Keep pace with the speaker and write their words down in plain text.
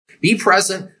be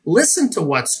present, listen to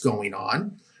what's going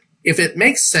on. If it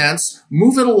makes sense,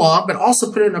 move it along, but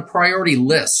also put it in a priority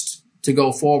list to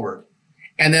go forward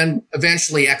and then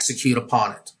eventually execute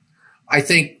upon it. I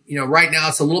think, right now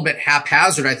it's a little bit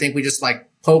haphazard. I think we just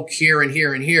poke here and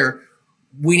here and here.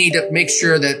 We need to make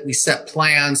sure that we set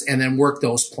plans and then work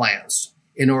those plans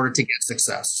in order to get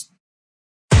success.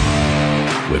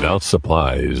 Without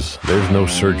supplies, there's no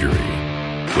surgery.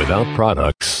 Without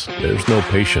products, there's no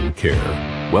patient care.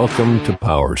 Welcome to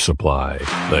Power Supply,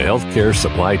 the healthcare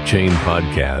supply chain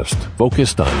podcast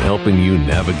focused on helping you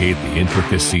navigate the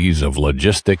intricacies of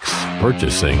logistics,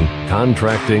 purchasing,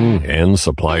 contracting, and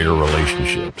supplier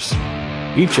relationships.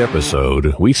 Each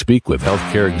episode, we speak with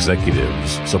healthcare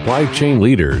executives, supply chain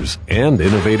leaders, and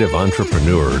innovative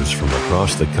entrepreneurs from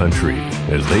across the country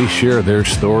as they share their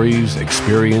stories,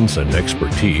 experience, and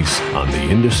expertise on the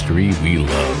industry we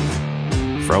love.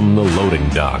 From the loading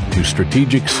dock to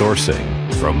strategic sourcing,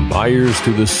 from buyers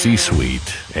to the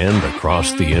C-suite, and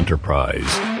across the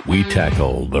enterprise, we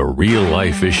tackle the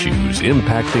real-life issues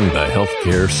impacting the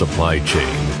healthcare supply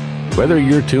chain. Whether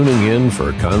you're tuning in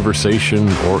for conversation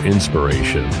or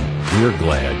inspiration, we're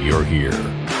glad you're here.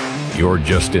 You're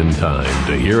just in time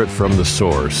to hear it from the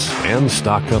source and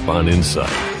stock up on insight.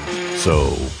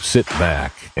 So sit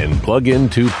back and plug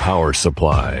into Power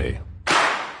Supply.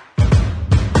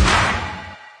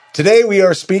 Today we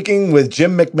are speaking with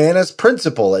Jim McManus,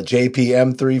 principal at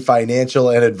JPM3 Financial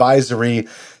and Advisory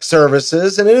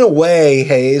Services. And in a way,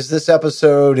 Hayes, this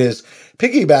episode is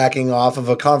piggybacking off of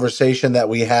a conversation that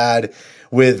we had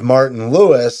with Martin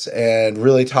Lewis and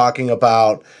really talking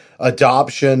about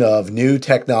adoption of new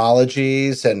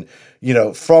technologies and,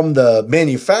 from the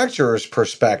manufacturer's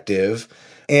perspective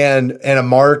and a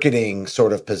marketing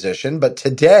sort of position. But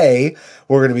today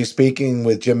we're going to be speaking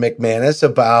with Jim McManus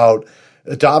about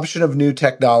adoption of new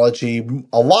technology,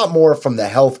 a lot more from the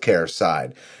healthcare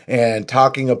side, and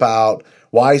talking about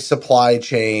why supply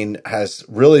chain has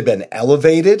really been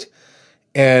elevated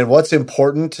and what's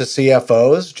important to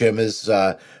CFOs. Jim has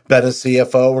been a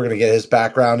CFO. We're going to get his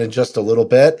background in just a little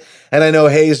bit. And I know,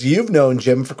 Hayes, you've known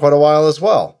Jim for quite a while as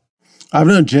well. I've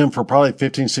known Jim for probably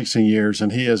 15, 16 years,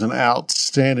 and he is an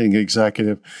outstanding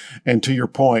executive. And to your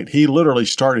point, he literally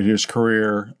started his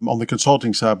career on the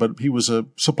consulting side, but he was a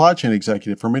supply chain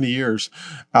executive for many years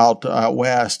out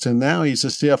west. And now he's a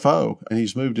CFO and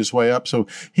he's moved his way up. So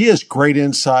he has great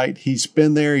insight. He's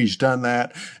been there. He's done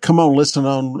that. Come on, listen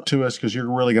on to us because you're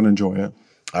really going to enjoy it.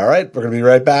 All right. We're going to be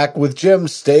right back with Jim.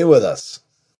 Stay with us.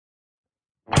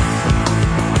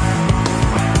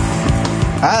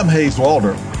 I'm Hayes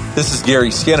Walder. This is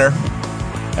Gary Skinner.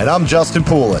 And I'm Justin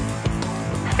Poulin.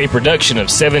 A production of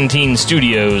 17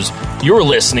 Studios. You're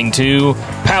listening to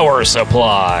Power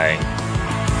Supply.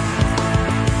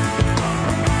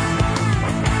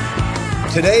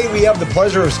 Today, we have the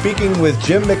pleasure of speaking with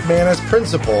Jim McManus,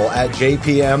 principal at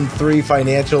JPM3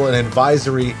 Financial and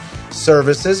Advisory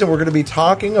Services. And we're going to be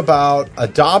talking about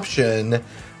adoption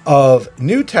of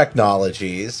new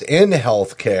technologies in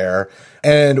healthcare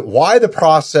and why the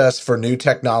process for new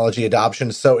technology adoption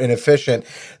is so inefficient.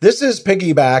 This is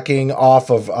piggybacking off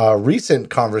of a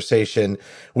recent conversation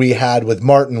we had with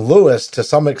Martin Lewis to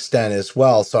some extent as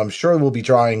well. So I'm sure we'll be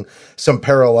drawing some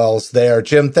parallels there.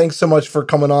 Jim, thanks so much for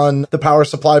coming on the Power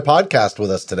Supply podcast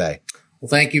with us today. Well,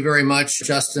 thank you very much,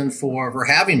 Justin, for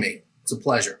having me. It's a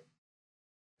pleasure.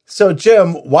 So,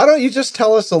 Jim, why don't you just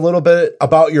tell us a little bit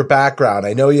about your background?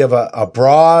 I know you have a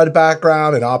broad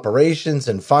background in operations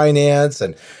and finance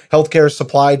and healthcare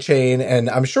supply chain, and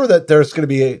I'm sure that there's going to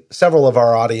be several of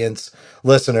our audience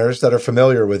listeners that are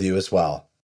familiar with you as well.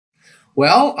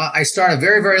 Well, I started a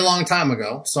very, very long time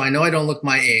ago, so I know I don't look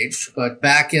my age, but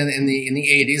back in the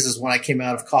 80s is when I came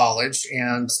out of college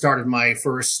and started my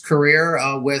first career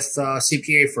with a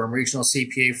CPA firm, regional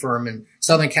CPA firm in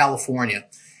Southern California.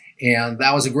 And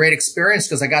that was a great experience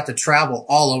because I got to travel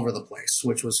all over the place,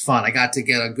 which was fun. I got to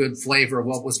get a good flavor of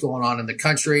what was going on in the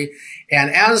country.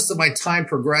 And as my time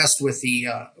progressed with the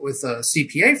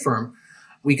CPA firm,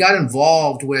 we got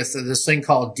involved with this thing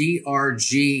called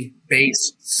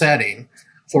DRG-based setting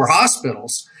for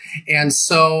hospitals. And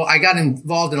so I got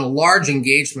involved in a large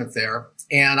engagement there.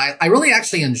 And I really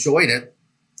actually enjoyed it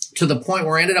to the point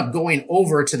where I ended up going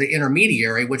over to the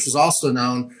intermediary, which is also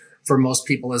known for most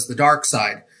people as the dark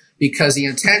side. Because the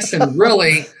intention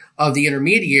really of the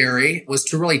intermediary was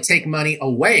to really take money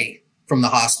away from the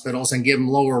hospitals and give them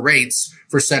lower rates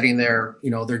for setting their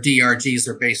DRGs,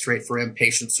 their base rate for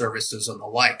inpatient services and the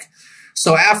like.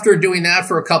 So after doing that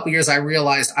for a couple of years, I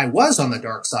realized I was on the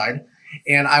dark side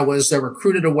and I was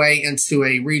recruited away into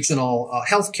a regional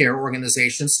healthcare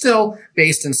organization, still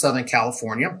based in Southern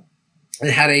California.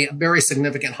 It had a very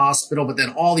significant hospital, but then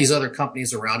all these other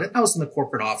companies around it. I was in the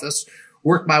corporate office,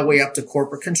 worked my way up to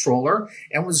corporate controller,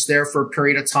 and was there for a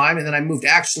period of time. And then I moved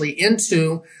actually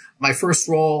into my first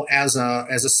role as a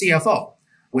CFO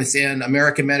within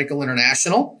American Medical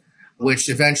International, which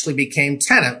eventually became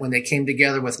Tenet when they came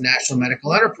together with National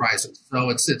Medical Enterprises.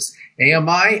 So it's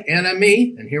AMI,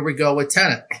 NME, and here we go with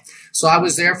Tenet. So I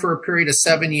was there for a period of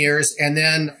 7 years, and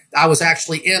then I was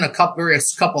actually in a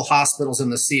couple hospitals in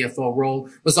the CFO role,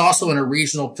 was also in a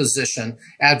regional position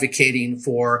advocating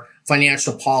for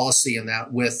financial policy and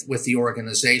that with the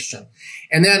organization.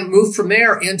 And then moved from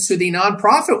there into the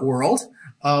nonprofit world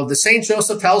of the St.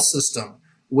 Joseph Health System,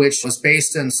 which was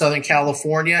based in Southern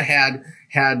California, had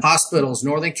hospitals,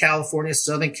 Northern California,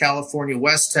 Southern California,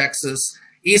 West Texas,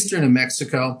 Eastern New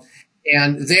Mexico.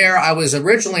 And there I was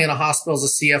originally in a hospital as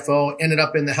a CFO, ended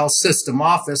up in the health system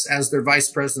office as their vice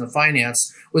president of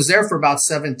finance, was there for about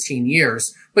 17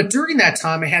 years. But during that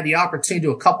time, I had the opportunity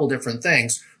to do a couple different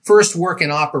things. First, work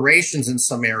in operations in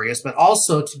some areas, but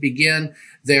also to begin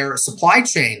their supply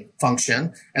chain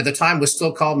function. At the time, it was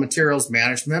still called materials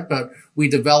management, but we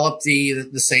developed the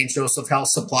St. Joseph Health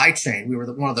supply chain. We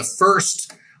were one of the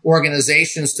first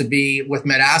organizations to be with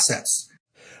MedAssets.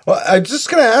 Well, I'm just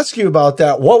going to ask you about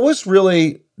that. What was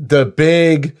really the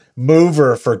big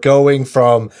mover for going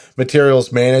from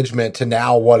materials management to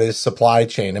now what is supply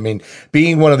chain? I mean,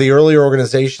 being one of the earlier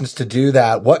organizations to do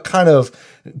that, what kind of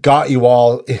got you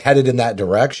all headed in that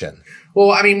direction? Well,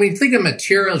 I mean, when you think of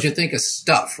materials, you think of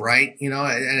stuff, right? You know,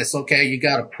 and it's okay. You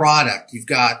got a product.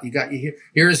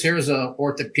 Here's a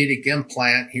orthopedic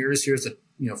implant. Here's a,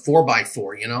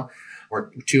 4x4,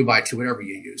 or 2x2, whatever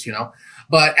you use,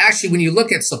 But actually, when you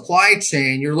look at supply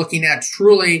chain, you're looking at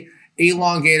truly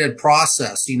elongated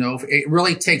process. It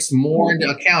really takes more into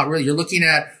account. Really, you're looking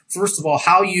at, first of all,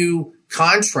 how you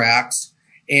contract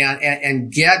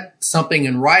and get something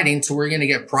in writing to where you're going to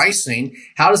get pricing.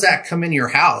 How does that come in your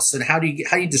house? And how do you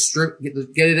get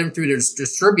it in through the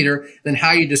distributor, then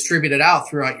how you distribute it out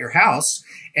throughout your house.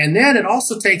 And then it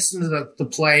also takes into the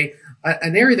play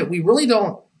an area that we really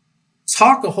don't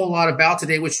talk a whole lot about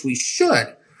today, which we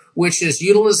should, which is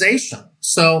utilization.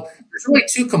 So there's really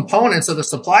two components of the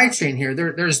supply chain here.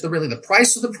 There's really the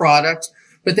price of the product,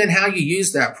 but then how you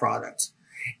use that product.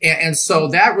 And so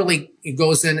that really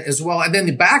goes in as well. And then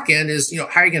the back end is,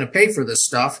 how are you going to pay for this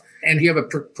stuff? And do you have a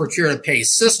procure to pay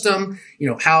system?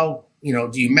 How, do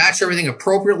you match everything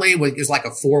appropriately? It's like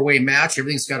a four-way match.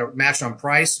 Everything's got to match on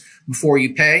price before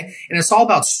you pay. And it's all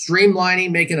about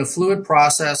streamlining, making a fluid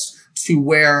process to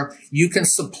where you can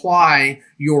supply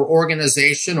your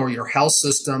organization or your health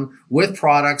system with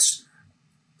products,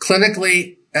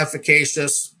 clinically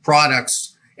efficacious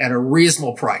products at a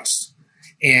reasonable price,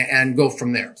 and go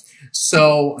from there.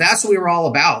 So that's what we were all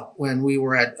about when we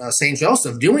were at St.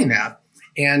 Joseph doing that.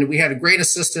 And we had a great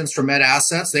assistance from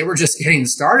MedAssets. They were just getting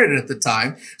started at the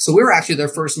time. So we were actually their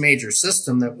first major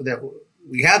system that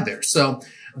we had there. So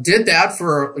did that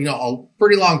for, a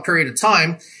pretty long period of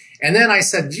time. And then I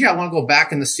said, I want to go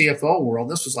back in the CFO world.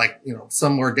 This was like,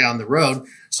 somewhere down the road.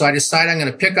 So I decided I'm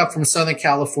going to pick up from Southern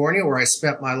California, where I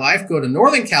spent my life, go to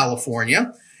Northern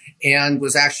California, and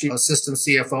was actually assistant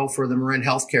CFO for the Marin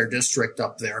Healthcare District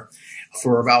up there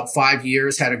for about 5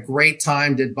 years. Had a great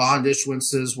time, did bond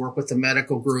issuances, worked with the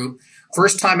medical group.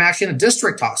 First time actually in a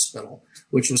district hospital,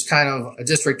 which was kind of a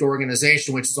district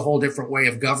organization, which is a whole different way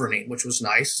of governing, which was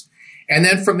nice. And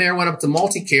then from there went up to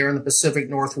Multicare in the Pacific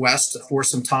Northwest for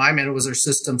some time, and it was our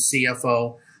system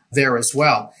CFO there as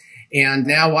well. And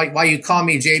now, why you call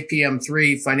me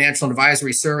JPM3 Financial and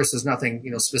Advisory Services, nothing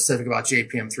specific about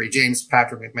JPM3, James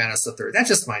Patrick McManus III. That's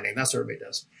just my name. That's what everybody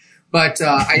does. But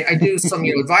I do some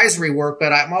advisory work,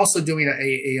 but I'm also doing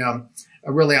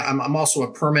I'm also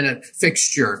a permanent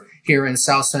fixture here in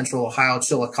South Central Ohio,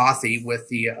 Chillicothe, with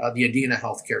the Adena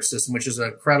Healthcare System, which is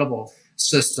an incredible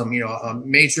system. A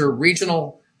major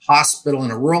regional hospital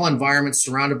in a rural environment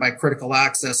surrounded by critical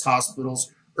access hospitals,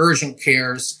 urgent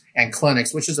cares, and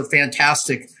clinics, which is a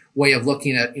fantastic way of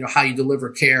looking at, how you deliver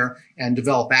care and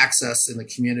develop access in the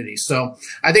community. So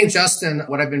I think, Justin,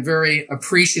 what I've been very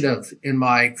appreciative in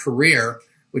my career,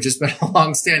 which has been a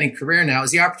long-standing career now,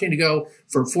 is the opportunity to go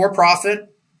from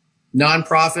for-profit,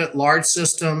 nonprofit, large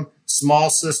system, small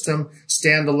system,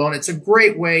 standalone. It's a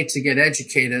great way to get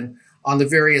educated on the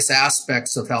various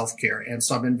aspects of healthcare. And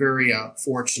so I've been very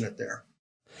fortunate there.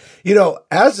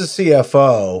 As a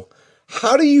CFO,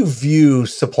 how do you view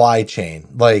supply chain?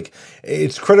 Like,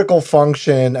 its critical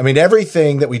function. I mean,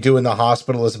 everything that we do in the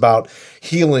hospital is about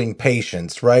healing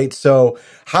patients, right? So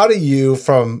how do you,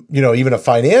 from, even a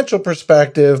financial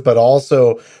perspective, but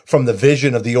also from the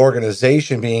vision of the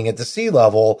organization being at the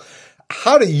C-level,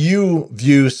 how do you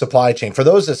view supply chain for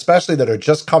those, especially that are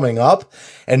just coming up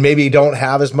and maybe don't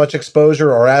have as much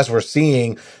exposure, or as we're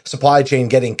seeing supply chain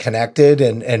getting connected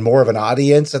and more of an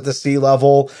audience at the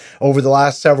C-level over the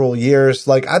last several years?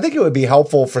 Like, I think it would be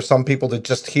helpful for some people to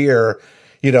just hear,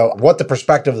 what the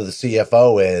perspective of the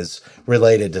CFO is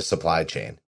related to supply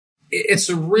chain. It's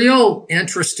a real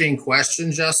interesting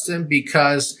question, Justin,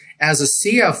 because as a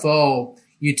CFO,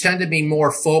 you tend to be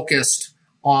more focused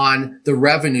on the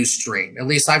revenue stream. At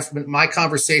least my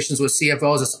conversations with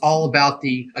CFOs, it's all about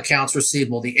the accounts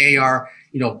receivable, the AR,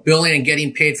 billing and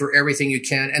getting paid for everything you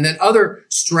can. And then other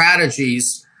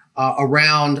strategies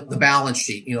around the balance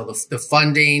sheet, the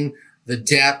funding, the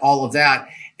debt, all of that.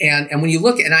 And when you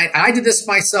look at, and I did this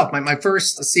myself, my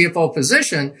first CFO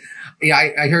position,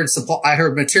 I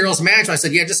heard materials management. I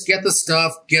said, just get the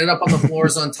stuff, get it up on the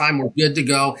floors on time. We're good to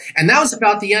go. And that was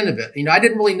about the end of it. I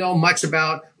didn't really know much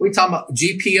about, we talking about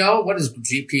GPO. What is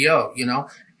GPO?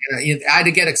 I had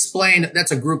to get explained.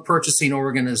 That's a group purchasing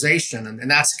organization. And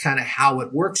that's kind of how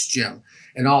it works, Jim,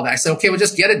 and all that. I said, okay, well,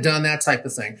 just get it done, that type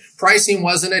of thing. Pricing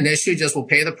wasn't an issue. Just we'll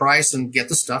pay the price and get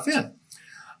the stuff in.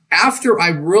 After I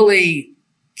really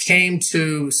came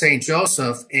to St.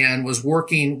 Joseph and was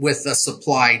working with the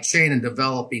supply chain and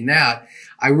developing that,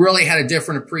 I really had a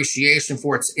different appreciation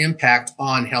for its impact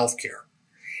on healthcare.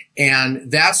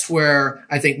 And that's where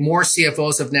I think more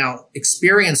CFOs have now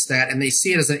experienced that, and they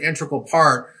see it as an integral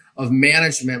part of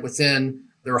management within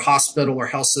their hospital or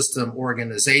health system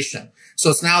organization.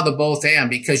 So it's now the both and,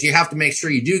 because you have to make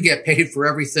sure you do get paid for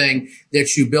everything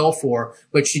that you bill for,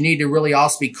 but you need to really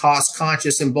also be cost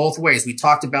conscious in both ways. We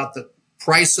talked about the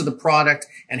price of the product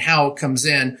and how it comes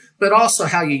in, but also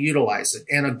how you utilize it.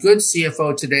 And a good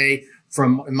CFO today,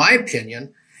 in my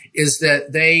opinion, is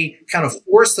that they kind of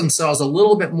force themselves a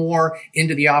little bit more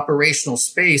into the operational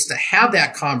space to have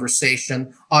that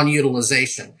conversation on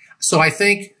utilization. So I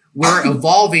think we're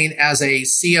evolving as a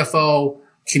CFO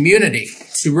community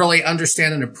to really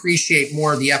understand and appreciate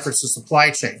more of the efforts of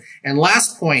supply chain. And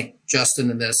last point,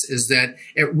 Justin, in this is that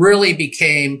it really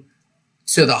became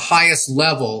to the highest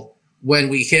level when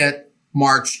we hit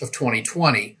March of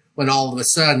 2020, when all of a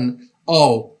sudden,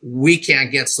 we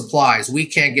can't get supplies, we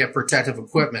can't get protective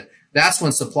equipment. That's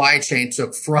when supply chain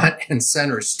took front and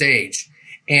center stage.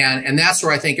 And that's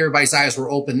where I think everybody's eyes were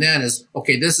open then is,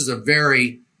 okay, this is a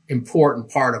very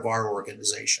important part of our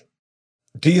organization.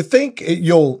 Do you think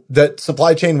that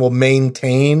supply chain will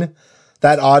maintain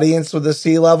that audience with the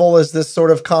C-level as this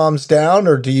sort of calms down,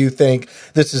 or do you think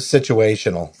this is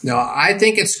situational? No, I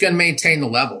think it's going to maintain the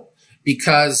level.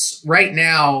 Because right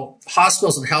now,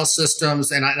 hospitals and health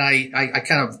systems, and I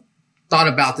kind of thought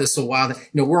about this a while,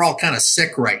 we're all kind of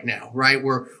sick right now, right?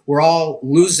 We're all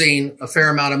losing a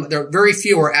fair amount there. Very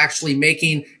few are actually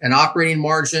making an operating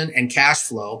margin and cash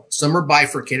flow. Some are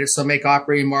bifurcated. Some make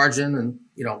operating margin and,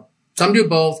 some do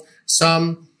both.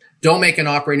 Some don't make an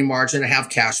operating margin and have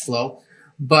cash flow.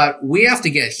 But we have to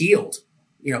get healed.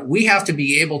 We have to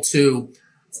be able to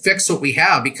fix what we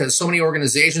have, because so many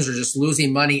organizations are just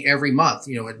losing money every month.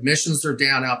 Admissions are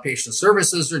down, outpatient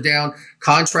services are down,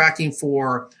 contracting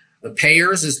for the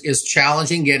payers is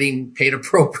challenging, getting paid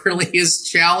appropriately is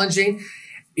challenging.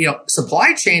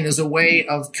 Supply chain is a way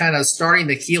of kind of starting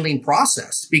the healing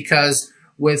process, because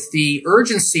with the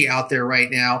urgency out there right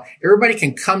now, everybody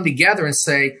can come together and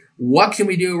say, what can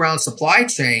we do around supply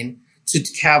chain to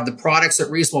have the products at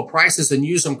reasonable prices and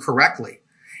use them correctly?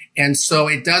 And so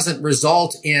it doesn't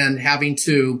result in having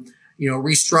to,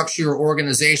 restructure your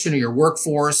organization or your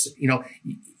workforce.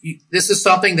 This is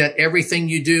something that everything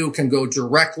you do can go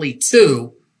directly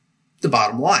to the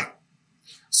bottom line.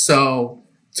 So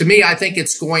to me, I think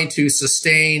it's going to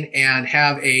sustain and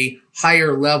have a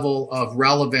higher level of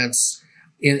relevance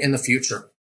in the future.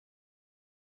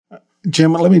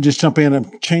 Jim, let me just jump in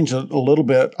and change it a little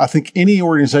bit. I think any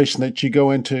organization that you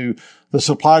go into, the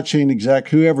supply chain exec,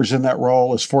 whoever's in that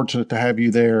role, is fortunate to have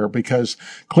you there, because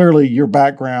clearly your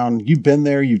background, you've been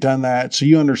there, you've done that. So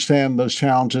you understand those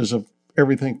challenges of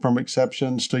everything from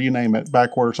exceptions to, you name it,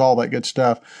 back orders, all that good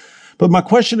stuff. But my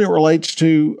question, it relates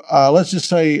to, let's just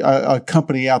say a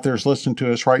company out there is listening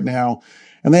to us right now,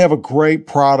 and they have a great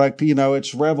product.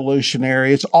 It's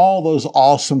revolutionary. It's all those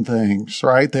awesome things,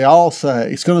 right? They all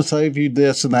say it's going to save you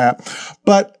this and that,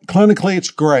 but clinically it's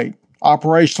great.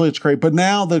 Operationally, it's great. But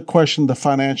now the question, the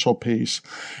financial piece.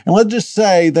 And let's just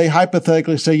say they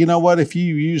hypothetically say, you know what, if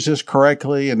you use this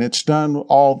correctly and it's done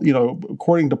all,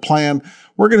 according to plan,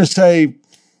 we're going to save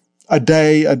a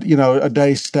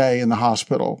day stay in the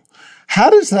hospital. How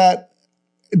does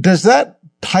that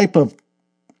type of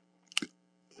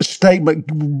statement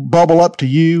bubble up to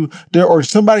you, or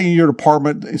somebody in your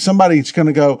department, somebody's going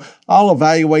to go, I'll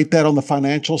evaluate that on the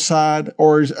financial side?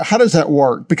 Or how does that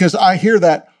work? Because I hear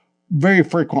that very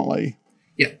frequently.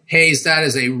 Yeah. Hayes, that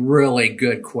is a really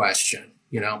good question.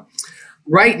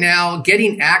 Right now,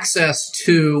 getting access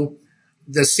to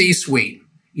the C-suite,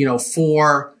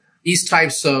 for these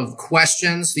types of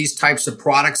questions, these types of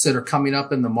products that are coming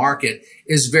up in the market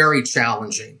is very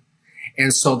challenging.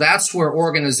 And so that's where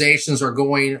organizations are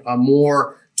going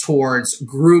more towards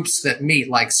groups that meet,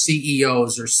 like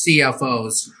CEOs or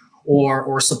CFOs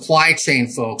or supply chain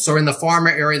folks, or in the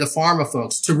pharma area, the pharma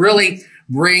folks, to really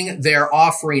bring their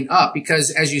offering up.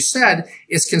 Because as you said,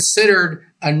 it's considered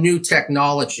a new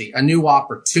technology, a new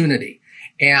opportunity.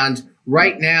 And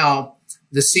right now,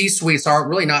 the C-suites are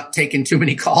really not taking too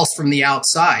many calls from the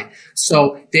outside.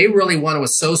 So they really want to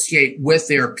associate with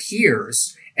their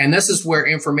peers. And this is where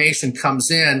information comes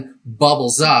in,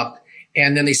 bubbles up,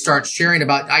 and then they start sharing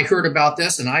about, I heard about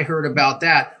this and I heard about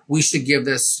that. We should give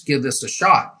this a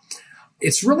shot.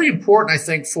 It's really important, I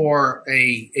think, for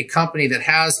a company that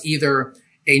has either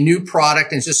a new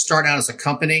product and is just starting out as a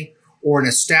company, or an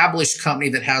established company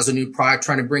that has a new product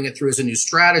trying to bring it through as a new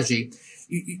strategy.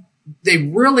 They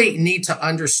really need to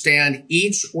understand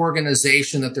each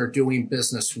organization that they're doing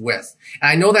business with.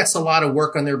 And I know that's a lot of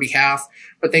work on their behalf,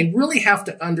 but they really have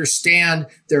to understand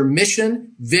their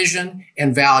mission, vision,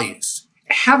 and values.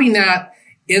 Having that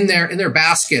in their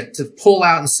basket to pull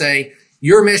out and say,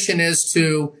 your mission is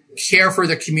to care for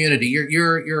the community.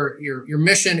 Your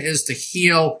mission is to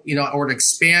heal, or to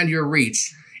expand your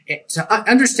reach. To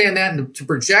understand that and to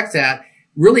project that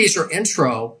really is your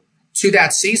intro to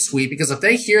that C-suite, because if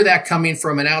they hear that coming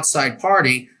from an outside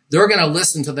party, they're going to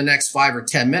listen to the next 5 or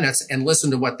 10 minutes and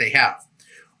listen to what they have.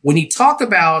 When you talk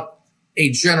about a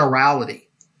generality,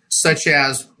 such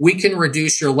as we can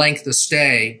reduce your length of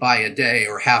stay by a day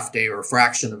or half day or a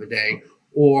fraction of a day,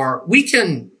 or we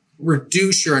can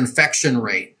reduce your infection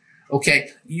rate, okay,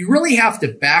 you really have to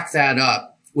back that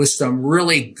up with some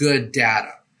really good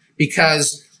data,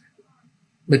 because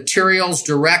materials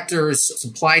directors,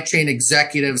 supply chain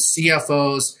executives,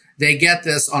 CFOs, they get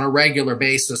this on a regular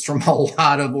basis from a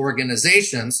lot of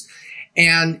organizations.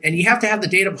 And you have to have the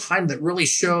data behind that really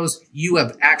shows you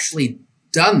have actually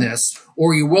done this,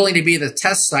 or you're willing to be the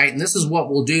test site. And this is what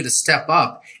we'll do to step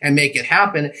up and make it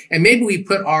happen. And maybe we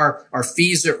put our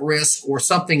fees at risk or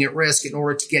something at risk in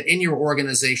order to get in your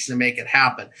organization to make it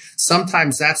happen.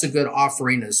 Sometimes that's a good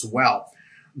offering as well.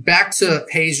 Back to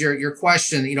Hayes, your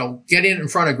question, getting in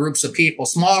front of groups of people,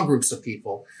 small groups of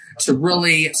people, to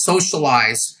really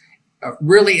socialize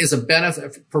really is a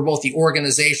benefit for both the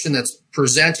organization that's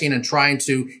presenting and trying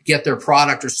to get their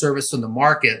product or service in the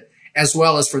market, as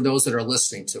well as for those that are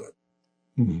listening to it.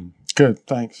 Mm-hmm. Good,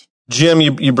 thanks. Jim,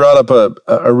 you brought up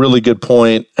a really good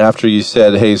point after you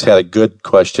said Hayes had a good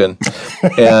question.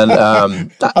 And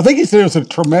I think he said it was a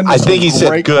tremendous. I think he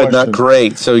said good, question. Not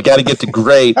great. So we got to get to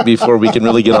great before we can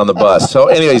really get on the bus. So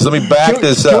anyways, let me back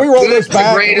this up. Can we roll this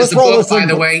back? Great is a book, by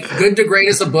the way. Good to Great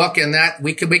is a book, and that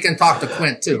we can talk to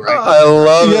Quint too, right? I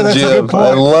love it, Jim.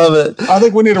 I love it. I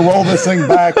think we need to roll this thing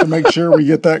back to make sure we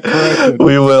get that corrected.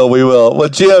 We will. Well,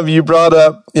 Jim, you brought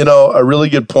up, a really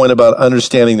good point about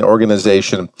understanding the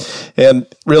organization. And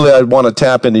really, I want to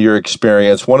tap into your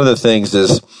experience. One of the things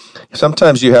is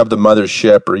sometimes you have the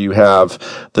mothership, or you have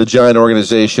the giant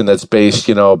organization that's based,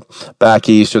 back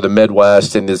east or the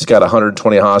Midwest, and it's got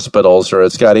 120 hospitals, or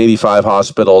it's got 85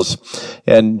 hospitals.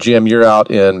 And Jim, you're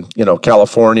out in,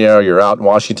 California, or you're out in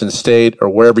Washington State, or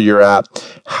wherever you're at.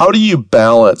 How do you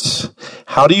balance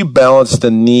the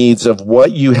needs of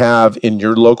what you have in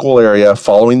your local area,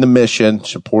 following the mission,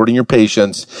 supporting your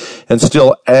patients, and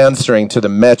still answering to the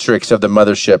metrics of the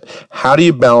mothership? How do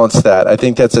you balance that? I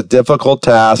think that's a difficult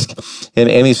task in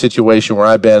any situation where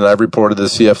I've been. I've reported to the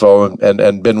CFO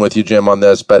and been with you, Jim, on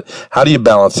this, but how do you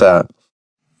balance that?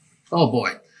 Oh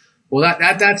boy. Well,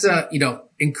 that's a,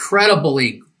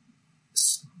 incredibly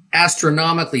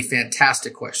astronomically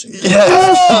fantastic question.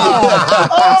 Yes.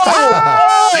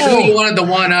 I knew you wanted the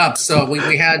one up, so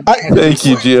we had. Thank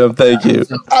you, Jim. Thank you.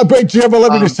 Jim,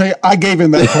 let me just say, I gave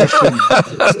him that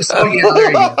question. So yeah, there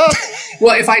you go.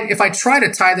 Well, if I try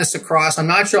to tie this across, I'm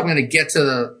not sure I'm going to get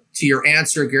to your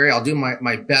answer, Gary. I'll do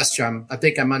my best. I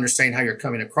think I'm understanding how you're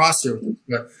coming across there.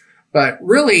 But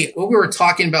really, what we were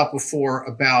talking about before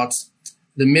about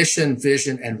the mission,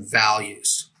 vision, and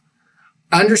values.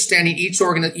 Understanding each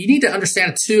you need to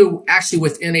understand it too, actually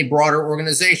within a broader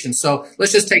organization. So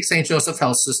let's just take St. Joseph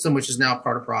Health System, which is now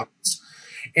part of Providence.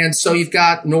 And so you've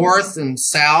got North and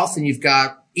South, and you've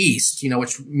got East,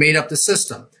 which made up the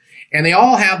system. And they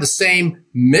all have the same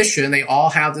mission. They all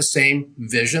have the same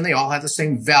vision. They all have the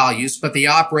same values, but they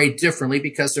operate differently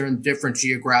because they're in different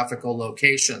geographical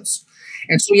locations.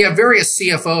 And so you have various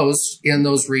CFOs in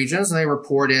those regions, and they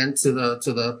report into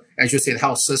the, as you say, the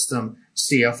health system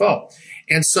CFO.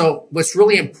 And so what's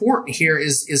really important here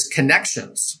is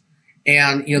connections.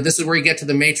 And, this is where you get to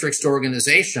the matrixed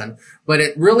organization, but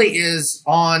it really is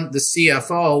on the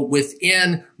CFO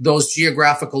within those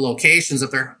geographical locations,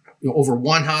 if they're over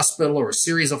one hospital or a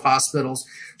series of hospitals,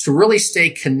 to really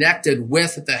stay connected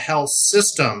with the health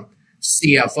system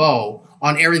CFO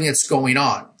on everything that's going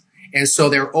on. And so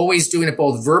they're always doing it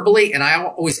both verbally, and I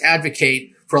always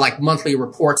advocate for like monthly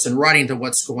reports and writing to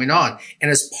what's going on.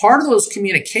 And as part of those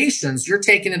communications, you're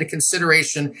taking into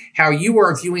consideration how you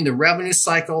are viewing the revenue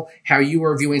cycle, how you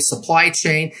are viewing supply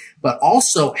chain, but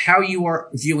also how you are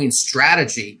viewing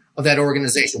strategy of that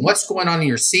organization. What's going on in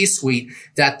your C-suite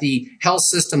that the health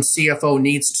system CFO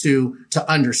needs to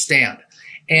understand.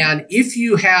 And if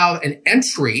you have an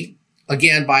entry,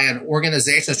 again, by an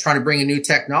organization that's trying to bring a new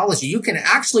technology, you can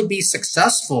actually be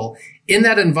successful in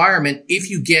that environment if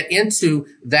you get into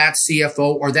that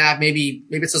CFO or that maybe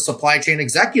it's a supply chain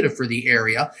executive for the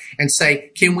area and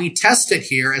say, can we test it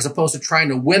here as opposed to trying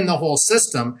to win the whole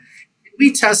system?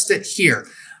 We test it here.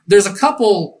 There's a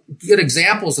couple good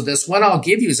examples of this. One I'll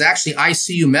give you is actually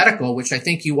ICU Medical, which I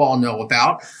think you all know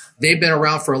about. They've been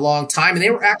around for a long time, and they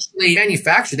were actually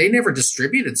manufactured. They never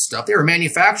distributed stuff. They were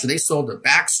manufactured. They sold to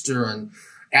Baxter and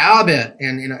Abbott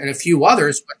and a few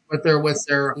others with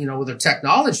their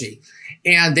technology.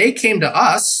 And they came to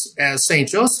us as St.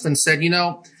 Joseph and said,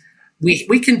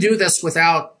 we can do this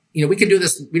without, we can do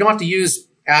this. We don't have to use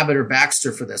Abbott or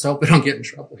Baxter for this. I hope we don't get in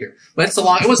trouble here, but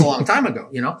it was a long time ago,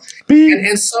 Beep,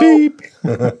 and so, beep.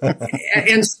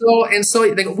 and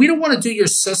so they go, we don't want to do your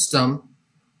system.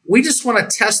 We just want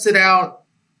to test it out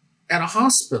at a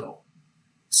hospital.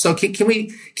 So can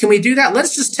we do that?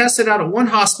 Let's just test it out at one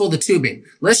hospital, the tubing.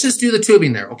 Let's just do the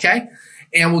tubing there. Okay.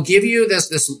 And we'll give you this,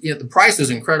 the price is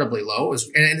incredibly low. And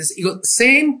it's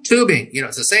same tubing,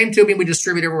 it's the same tubing we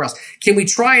distribute everywhere else. Can we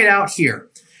try it out here?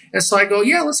 And so I go,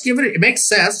 yeah, let's give it. It makes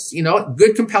sense.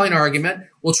 Good, compelling argument.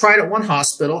 We'll try it at one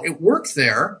hospital. It worked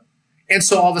there. And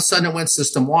so all of a sudden it went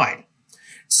system wide.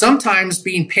 Sometimes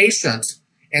being patient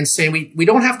and saying we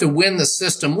don't have to win the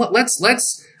system. Let's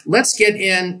get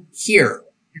in here.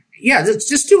 Yeah,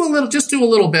 just do a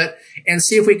little bit and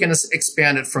see if we can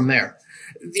expand it from there.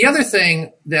 The other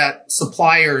thing that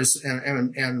suppliers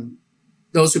and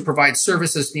those who provide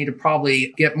services need to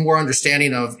probably get more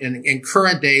understanding of in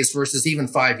current days versus even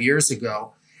 5 years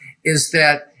ago is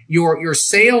that your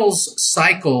sales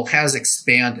cycle has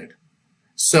expanded.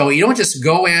 So you don't just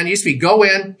go in. It used to be go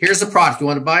in. Here's the product. You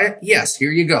want to buy it? Yes.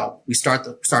 Here you go. We start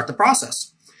the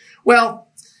process. Well,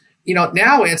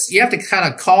 now you have to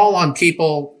kind of call on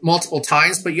people multiple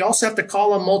times, but you also have to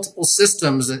call on multiple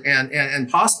systems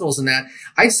and hospitals and that.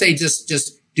 I'd say just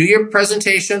do your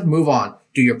presentation, move on.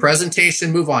 Do your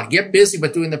presentation, move on. Get busy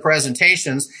with doing the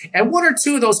presentations. And one or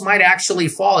two of those might actually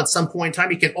fall at some point in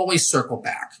time. You can always circle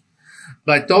back.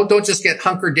 But don't just get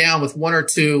hunkered down with one or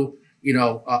two,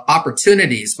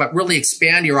 opportunities, but really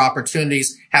expand your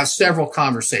opportunities, have several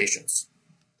conversations.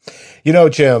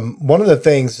 Jim, one of the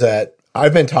things that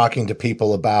I've been talking to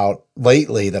people about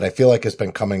lately that I feel like has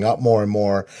been coming up more and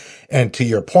more. And to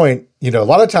your point, a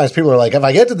lot of times people are like, if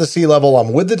I get to the C-level,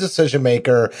 I'm with the decision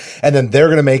maker and then they're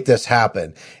going to make this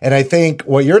happen. And I think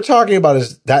what you're talking about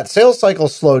is that sales cycle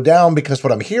slowed down because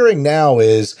what I'm hearing now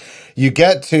is you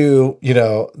get to,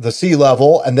 the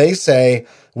C-level and they say,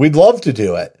 we'd love to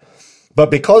do it. But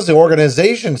because the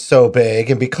organization's so big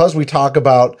and because we talk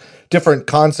about different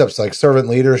concepts like servant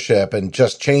leadership and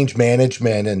just change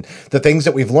management and the things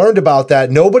that we've learned about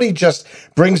that, nobody just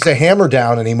brings the hammer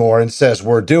down anymore and says,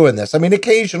 we're doing this. I mean,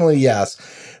 occasionally, yes.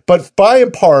 But by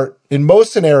and part, in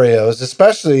most scenarios,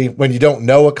 especially when you don't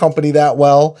know a company that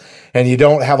well and you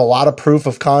don't have a lot of proof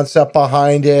of concept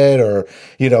behind it or,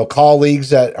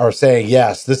 colleagues that are saying,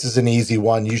 yes, this is an easy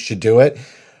one, you should do it.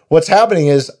 What's happening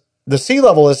is the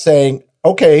C-level is saying,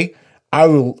 okay, I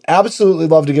will absolutely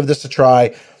love to give this a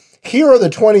try. Here are the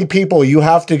 20 people you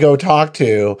have to go talk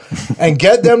to and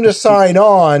get them to sign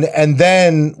on, and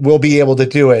then we'll be able to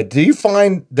do it. Do you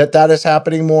find that is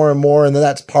happening more and more, and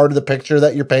that's part of the picture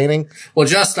that you're painting? Well,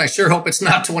 Justin, I sure hope it's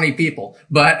not 20 people.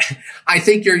 But I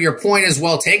think your point is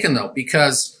well taken, though,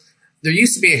 because there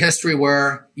used to be a history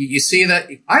where you see that,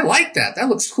 I like that. That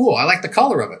looks cool. I like the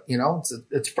color of it.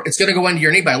 It's going to go into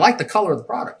your need, but I like the color of the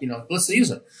product. Let's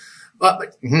use it.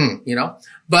 But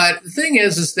the thing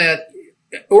is that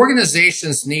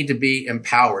organizations need to be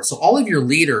empowered. So all of your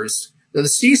leaders, the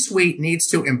C-suite needs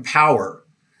to empower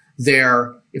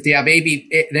their if they have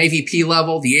an AVP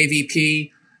level, the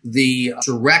AVP, the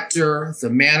director, the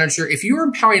manager, if you're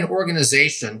empowering an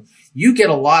organization, you get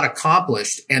a lot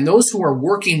accomplished. And those who are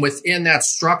working within that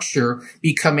structure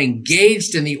become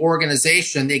engaged in the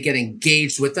organization. They get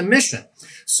engaged with the mission.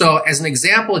 So as an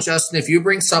example, Justin, if you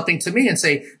bring something to me and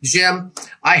say, Jim,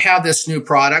 I have this new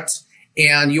product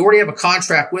and you already have a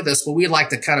contract with us, but we'd like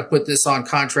to kind of put this on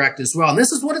contract as well. And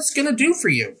this is what it's going to do for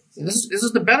you. And this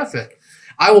is the benefit.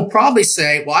 I will probably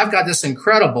say, well, I've got this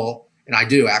incredible, and I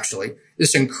do actually,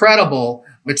 this incredible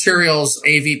materials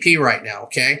AVP right now.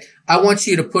 Okay. I want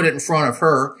you to put it in front of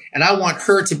her, and I want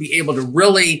her to be able to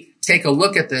really take a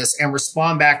look at this and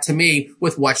respond back to me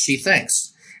with what she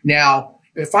thinks. Now,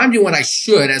 if I'm doing what I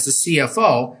should as a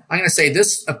CFO, I'm going to say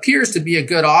this appears to be a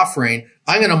good offering.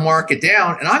 I'm going to mark it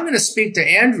down, and I'm going to speak to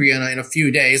Andrea in a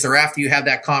few days or after you have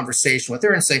that conversation with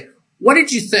her and say, what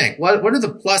did you think? What are the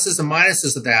pluses and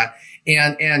minuses of that?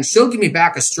 And she'll give me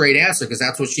back a straight answer because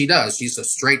that's what she does. She's a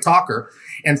straight talker.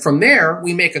 And from there,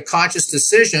 we make a conscious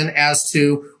decision as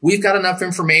to we've got enough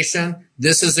information.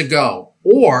 This is a go.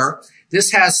 Or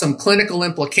this has some clinical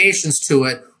implications to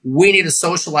it. We need to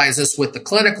socialize this with the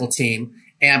clinical team.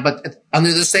 But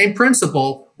under the same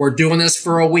principle, we're doing this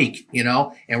for a week,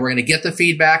 and we're going to get the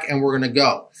feedback and we're going to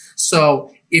go.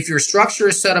 So if your structure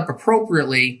is set up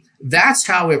appropriately, that's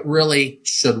how it really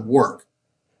should work.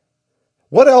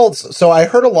 What else? So I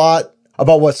heard a lot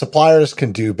about what suppliers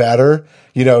can do better,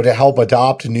 to help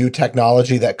adopt new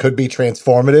technology that could be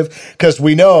transformative. Because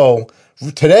we know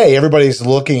today everybody's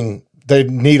looking, they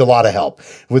need a lot of help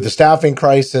with the staffing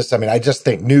crisis. I mean, I just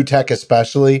think new tech,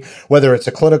 especially whether it's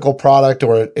a clinical product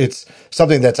or it's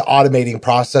something that's automating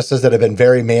processes that have been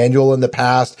very manual in the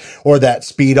past or that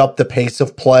speed up the pace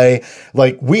of play.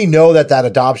 Like we know that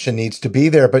adoption needs to be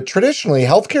there, but traditionally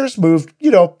healthcare's moved,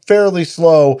 fairly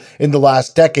slow in the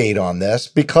last decade on this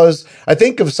because I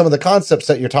think of some of the concepts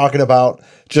that you're talking about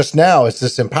just now is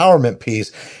this empowerment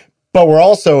piece. But we're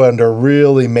also under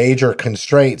really major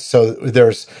constraints. So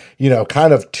there's,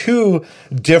 kind of two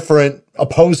different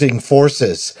opposing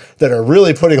forces that are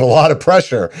really putting a lot of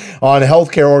pressure on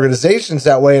healthcare organizations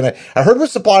that way. And I heard what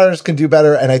suppliers can do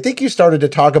better. And I think you started to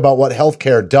talk about what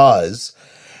healthcare does,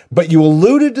 but you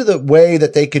alluded to the way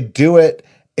that they could do it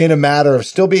in a matter of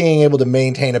still being able to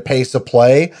maintain a pace of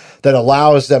play that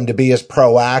allows them to be as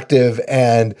proactive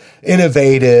and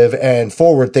innovative and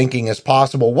forward thinking as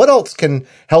possible. What else can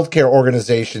healthcare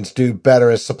organizations do better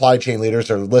as supply chain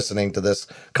leaders are listening to this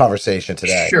conversation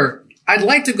today? Sure. I'd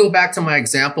like to go back to my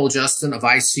example, Justin, of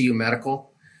ICU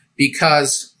Medical,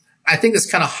 because I think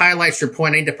this kind of highlights your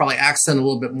point. I need to probably accent a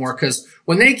little bit more because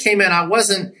when they came in, I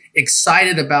wasn't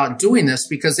excited about doing this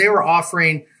because they were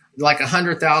offering like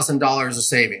 $100,000 of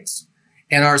savings.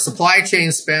 And our supply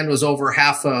chain spend was over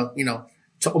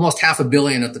almost $500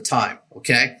 million at the time.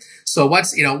 Okay. So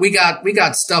we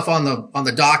got stuff on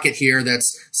the docket here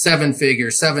that's seven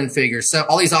figures,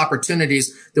 all these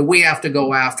opportunities that we have to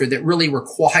go after that really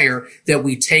require that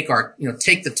we take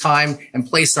the time and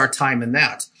place our time in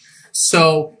that.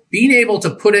 So being able to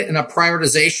put it in a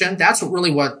prioritization, that's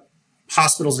what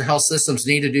hospitals and health systems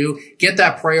need to do, get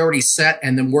that priority set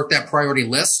and then work that priority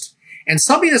list. And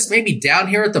something that's maybe down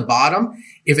here at the bottom,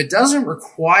 if it doesn't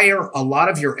require a lot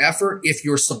of your effort, if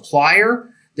your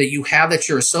supplier that you have that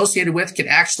you're associated with can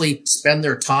actually spend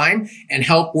their time and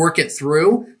help work it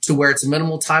through to where it's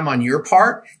minimal time on your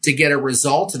part to get a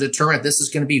result to determine if this is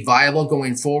going to be viable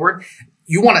going forward,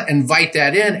 you want to invite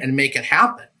that in and make it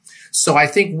happen. So I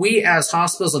think we as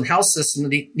hospitals and health systems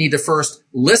need to first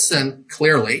listen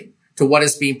clearly to what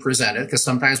is being presented, because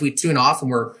sometimes we tune off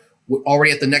and we're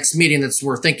already at the next meeting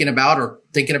we're thinking about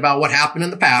what happened in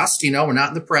the past. We're not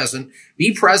in the present.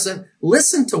 Be present,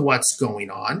 listen to what's going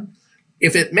on.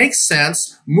 If it makes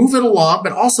sense, move it along,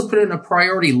 but also put it in a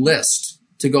priority list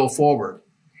to go forward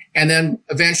and then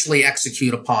eventually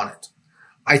execute upon it.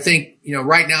 I think,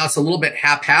 right now it's a little bit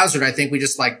haphazard. I think we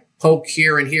just poke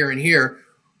here and here and here.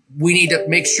 We need to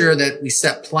make sure that we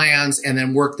set plans and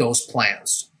then work those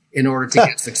plans in order to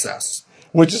get success.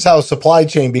 Which is how supply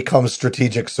chain becomes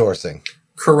strategic sourcing.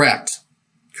 Correct.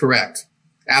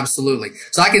 Absolutely.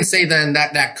 So I can say then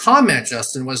that comment,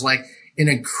 Justin, was an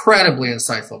incredibly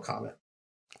insightful comment.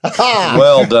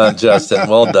 Well done, Justin.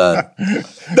 Well done.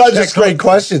 Not just great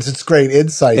questions, it's great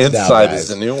insights. Insight is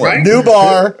a new one. Right? New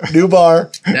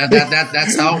bar.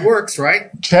 That's how it works, right?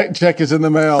 Check is in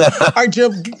the mail. All right,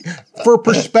 Jim, for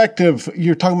perspective,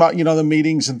 you're talking about, the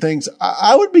meetings and things.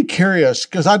 I would be curious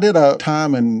because I did a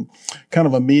time and kind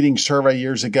of a meeting survey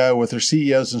years ago with their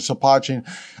CEOs and supply chain.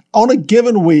 On a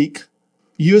given week,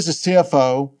 you as a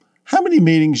CFO, how many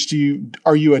meetings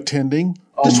are you attending?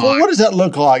 What does that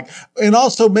look like? And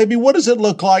also maybe what does it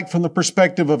look like from the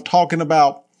perspective of talking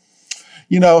about,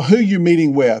 who you're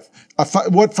meeting with?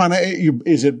 What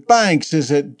is it banks?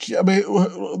 Is it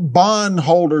bond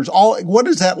holders? What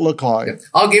does that look like?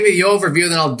 I'll give you the overview,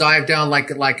 then I'll dive down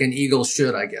like an eagle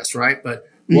should, I guess, right? But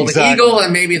exactly. The eagle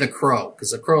and maybe the crow,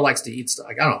 because the crow likes to eat stuff.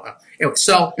 I don't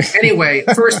know. Anyway,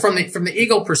 first from the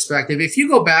eagle perspective, if you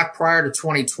go back prior to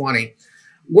 2020,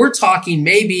 we're talking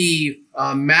maybe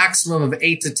a maximum of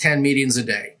 8 to 10 meetings a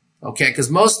day. Okay, because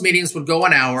most meetings would go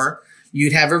an hour.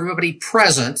 You'd have everybody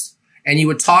present, and you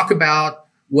would talk about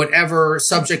whatever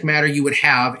subject matter you would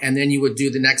have, and then you would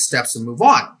do the next steps and move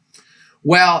on.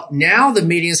 Well, now the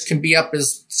meetings can be up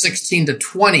as 16 to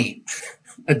 20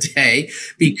 a day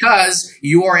because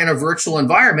you are in a virtual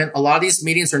environment. A lot of these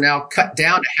meetings are now cut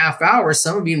down to half hours,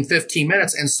 some of even 15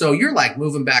 minutes. And so you're like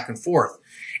moving back and forth.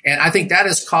 And I think that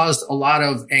has caused a lot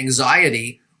of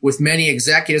anxiety with many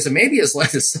executives, and maybe has led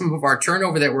to some of our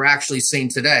turnover that we're actually seeing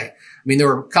today. I mean, there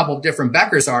were a couple of different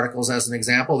Becker's articles as an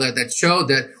example that showed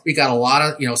that we got a lot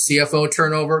of, CFO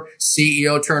turnover,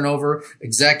 CEO turnover,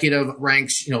 executive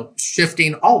ranks,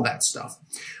 shifting, all that stuff.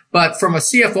 But from a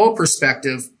CFO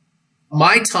perspective,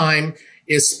 my time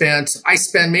is I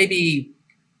spend maybe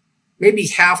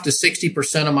half to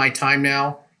 60% of my time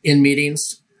now in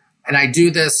meetings. And I do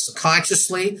this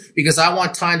consciously because I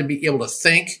want time to be able to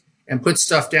think and put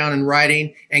stuff down in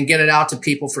writing and get it out to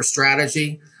people for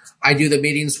strategy. I do the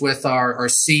meetings with our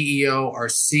CEO, our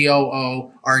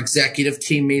COO, our executive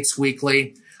team meets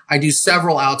weekly. I do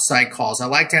several outside calls. I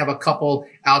like to have a couple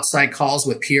outside calls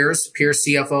with peer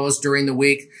CFOs during the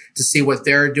week to see what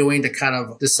they're doing, to kind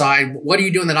of decide, what are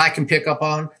you doing that I can pick up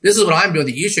on? This is what I'm doing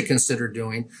that you should consider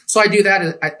doing. So I do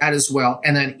that as well.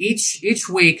 And then each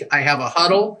week I have a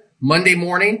huddle Monday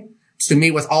morning to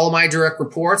meet with all of my direct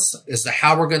reports as to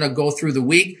how we're going to go through the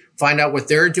week, find out what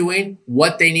they're doing,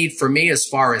 what they need from me as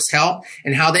far as help,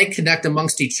 and how they connect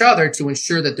amongst each other to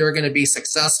ensure that they're going to be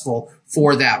successful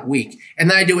for that week.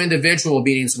 And then I do individual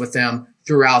meetings with them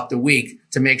throughout the week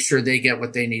to make sure they get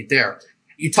what they need there.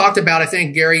 You talked about, I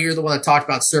think, Gary, you're the one that talked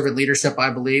about servant leadership,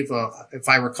 I believe, if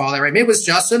I recall that right. Maybe it was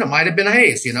Justin. It might have been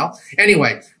Hayes,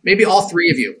 Anyway, maybe all three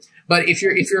of you. But if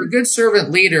you're a good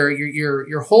servant leader,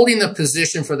 you're holding the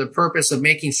position for the purpose of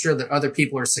making sure that other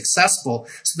people are successful.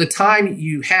 So the time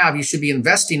you have, you should be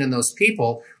investing in those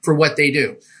people for what they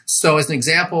do. So as an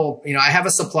example, I have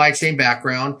a supply chain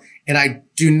background, and I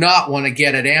do not want to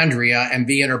get at Andrea and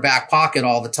be in her back pocket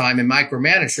all the time and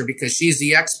micromanage her because she's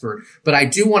the expert. But I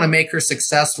do want to make her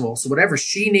successful. So whatever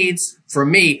she needs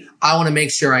from me, I want to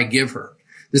make sure I give her.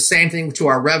 The same thing to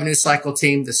our revenue cycle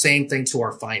team, the same thing to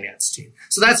our finance team.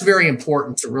 So that's very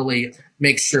important to really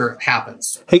make sure it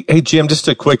happens. Hey, Jim, just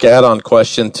a quick add-on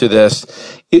question to this.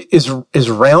 Is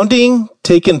rounding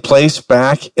taking place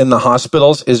back in the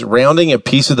hospitals? Is rounding a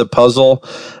piece of the puzzle?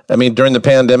 I mean, during the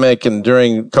pandemic and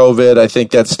during COVID, I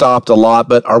think that stopped a lot.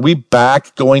 But are we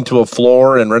back going to a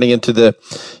floor and running into the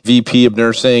VP of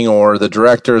nursing or the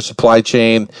director of supply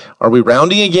chain? Are we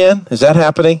rounding again? Is that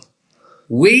happening?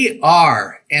 We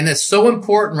are. And it's so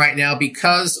important right now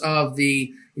because of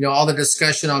the, all the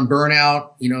discussion on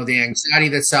burnout, the anxiety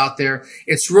that's out there.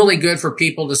 It's really good for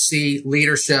people to see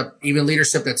leadership, even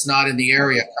leadership that's not in the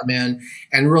area, come in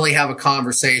and really have a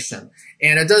conversation.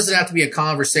 And it doesn't have to be a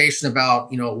conversation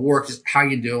about, work, how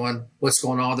you doing, what's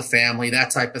going on with the family,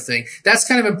 that type of thing. That's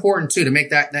kind of important too, to make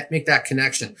that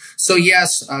connection. So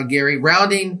yes, Gary,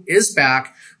 rounding is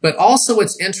back. But also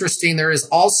it's interesting, there is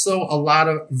also a lot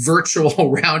of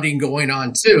virtual rounding going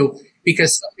on too,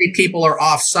 because so many people are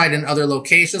off-site in other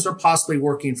locations or possibly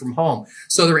working from home.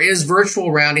 So there is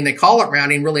virtual rounding. They call it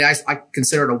rounding. Really, I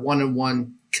consider it a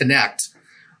one-on-one connect.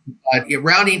 But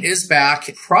rounding is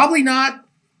back. Probably not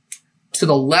to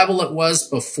the level it was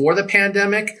before the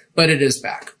pandemic, but it is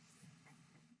back.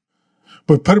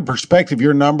 But put in perspective,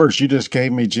 your numbers you just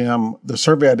gave me, Jim, the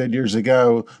survey I did years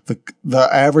ago, the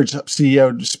average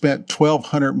CEO spent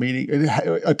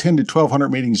attended 1,200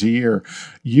 meetings a year.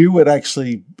 You would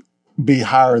actually be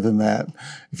higher than that.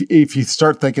 If you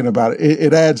start thinking about it,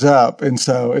 it adds up. And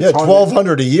so it's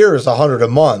 1,200 a year is 100 a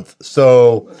month.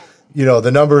 So,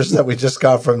 the numbers that we just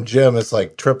got from Jim, it's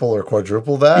like triple or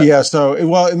quadruple that. Yeah. So,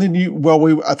 and then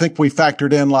I think we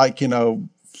factored in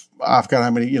I forgot how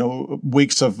many,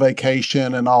 weeks of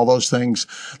vacation and all those things.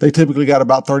 They typically got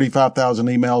about 35,000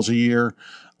 emails a year,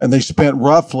 and they spent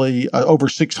roughly over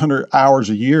 600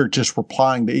 hours a year just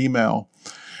replying to email.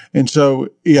 And so,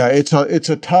 yeah, it's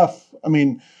a tough,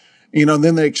 then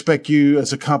they expect you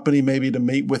as a company maybe to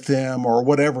meet with them or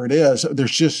whatever it is.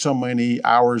 There's just so many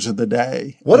hours of the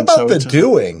day. What about the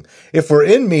doing? If we're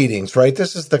in meetings, right?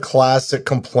 This is the classic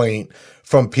complaint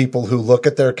from people who look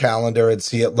at their calendar and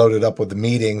see it loaded up with the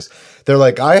meetings. They're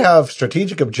like, I have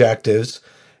strategic objectives,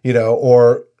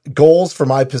 or goals for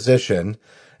my position,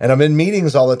 and I'm in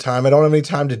meetings all the time. I don't have any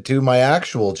time to do my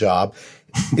actual job.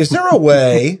 Is there a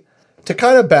way to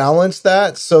kind of balance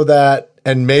that so that,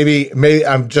 and maybe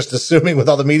I'm just assuming with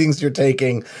all the meetings you're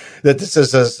taking that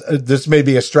this may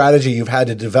be a strategy you've had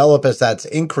to develop as that's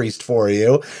increased for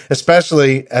you,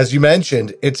 especially as you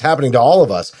mentioned, it's happening to all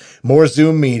of us. More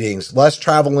Zoom meetings, less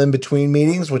travel in between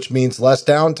meetings, which means less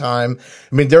downtime.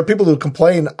 I mean, there are people who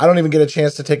complain, I don't even get a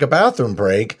chance to take a bathroom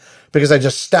break because I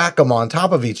just stack them on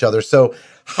top of each other. So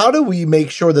how do we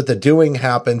make sure that the doing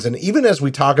happens? And even as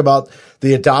we talk about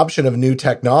the adoption of new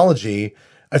technology,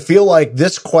 I feel like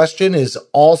this question is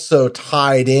also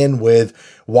tied in with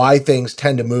why things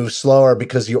tend to move slower,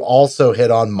 because you also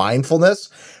hit on mindfulness.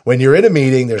 When you're in a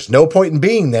meeting, there's no point in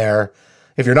being there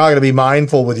if you're not going to be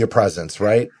mindful with your presence,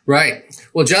 right? Right.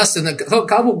 Well, Justin, a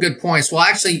couple of good points. Well,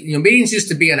 actually, meetings used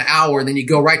to be an hour, then you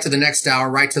go right to the next hour,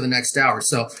 right to the next hour.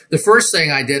 So the first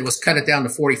thing I did was cut it down to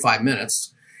 45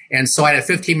 minutes. And so I had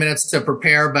 15 minutes to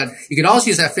prepare, but you could also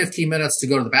use that 15 minutes to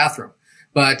go to the bathroom.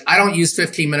 But I don't use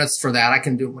 15 minutes for that. I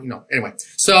can do, anyway.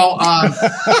 So,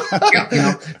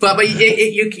 but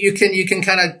you can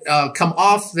kind of, come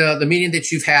off the meeting that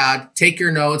you've had, take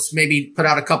your notes, maybe put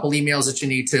out a couple emails that you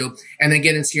need to, and then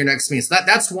get into your next meeting. So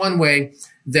that's one way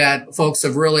that folks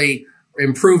have really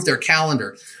improved their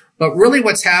calendar. But really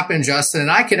what's happened, Justin,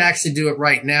 and I could actually do it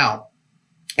right now,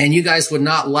 and you guys would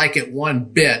not like it one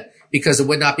bit because it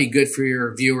would not be good for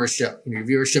your viewership. Your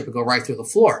viewership would go right through the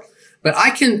floor. But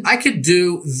I could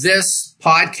do this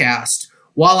podcast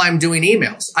while I'm doing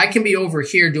emails. I can be over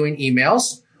here doing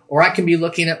emails, or I can be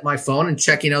looking at my phone and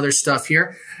checking other stuff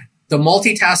here. The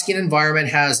multitasking environment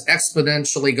has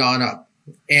exponentially gone up.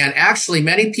 And actually,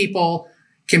 many people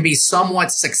can be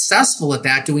somewhat successful at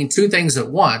that, doing two things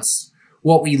at once.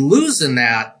 What we lose in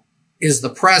that is the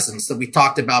presence that we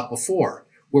talked about before,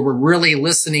 where we're really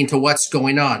listening to what's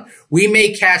going on. We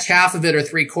may catch half of it or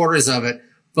 3/4 of it,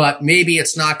 but maybe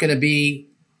it's not going to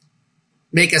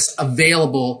make us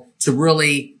available to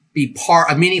really be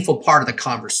a meaningful part of the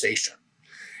conversation.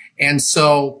 And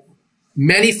so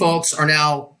many folks are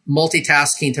now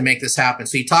multitasking to make this happen.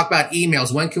 So you talk about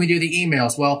emails. When can we do the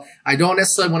emails? Well, I don't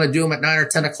necessarily want to do them at 9 or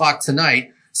 10 o'clock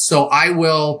tonight. So I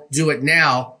will do it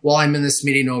now while I'm in this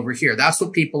meeting over here. That's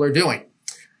what people are doing.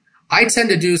 I tend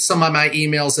to do some of my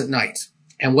emails at night.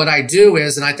 And what I do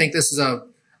is, and I think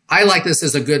I like this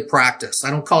as a good practice. I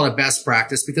don't call it a best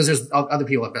practice because there's other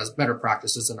people that have better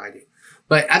practices than I do.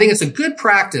 But I think it's a good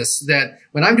practice that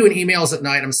when I'm doing emails at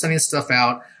night, I'm sending stuff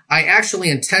out, I actually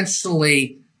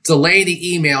intentionally delay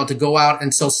the email to go out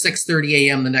until 6:30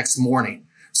 a.m. the next morning.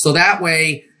 So that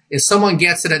way, if someone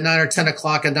gets it at 9 or 10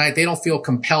 o'clock at night, they don't feel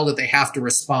compelled that they have to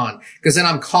respond, because then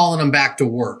I'm calling them back to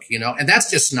work, and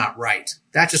that's just not right.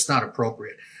 That's just not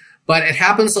appropriate. But it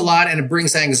happens a lot, and it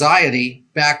brings anxiety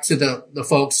back to the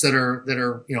folks that are,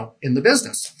 in the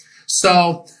business.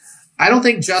 So I don't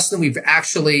think, Justin, we've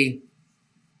actually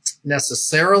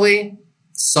necessarily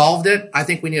solved it. I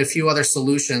think we need a few other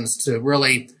solutions to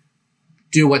really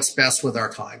do what's best with our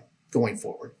time going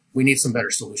forward. We need some better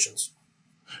solutions.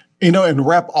 And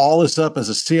wrap all this up as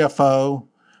a CFO,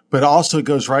 but also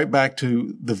goes right back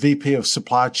to the VP of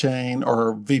supply chain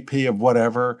or VP of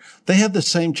whatever. They have the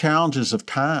same challenges of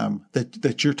time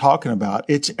that you're talking about.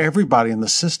 It's everybody in the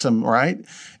system, right?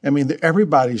 I mean,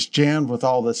 everybody's jammed with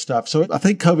all this stuff. So I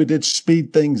think COVID did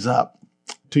speed things up,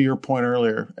 to your point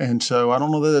earlier. And so I don't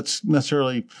know that it's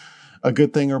necessarily a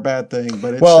good thing or bad thing,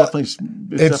 but it's definitely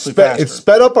faster. It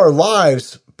sped up our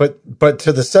lives. But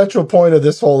to the central point of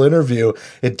this whole interview,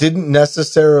 it didn't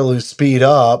necessarily speed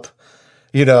up,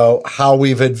 how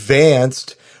we've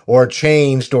advanced or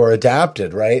changed or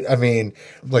adapted, right? I mean,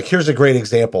 here's a great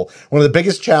example. One of the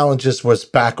biggest challenges was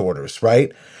back orders,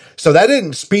 right? So that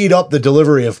didn't speed up the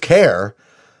delivery of care,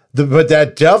 but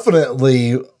that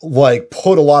definitely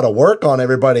put a lot of work on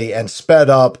everybody and sped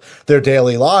up their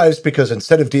daily lives, because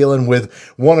instead of dealing with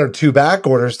 1 or 2 back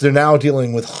orders, they're now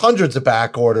dealing with hundreds of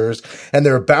back orders, and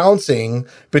they're bouncing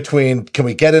between, can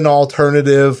we get an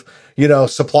alternative,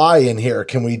 supply in here?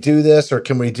 Can we do this or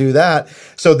can we do that?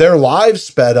 So their lives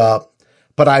sped up,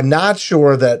 but I'm not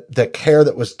sure that the care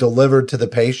that was delivered to the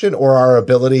patient or our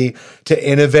ability to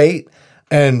innovate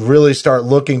and really start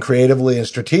looking creatively and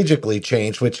strategically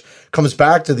change, which comes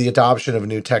back to the adoption of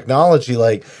new technology.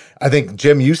 I think,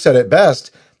 Jim, you said it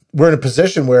best. We're in a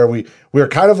position where we're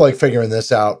kind of figuring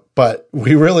this out, but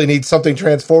we really need something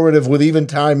transformative with even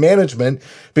time management,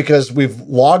 because we've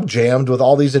log jammed with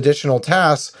all these additional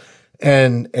tasks,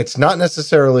 and it's not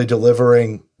necessarily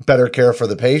delivering better care for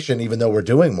the patient, even though we're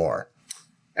doing more.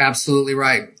 Absolutely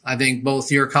right. I think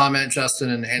both your comment,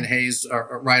 Justin, and Hayes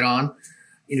are right on.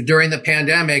 During the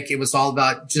pandemic, it was all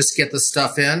about just get the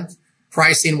stuff in.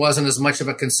 Pricing wasn't as much of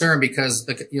a concern because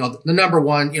the number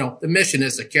one, the mission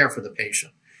is to care for the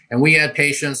patient. And we had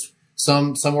patients.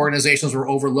 Some organizations were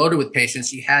overloaded with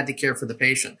patients. You had to care for the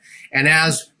patient. And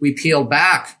as we peel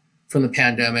back from the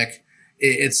pandemic,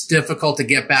 it's difficult to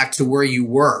get back to where you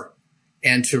were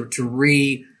and to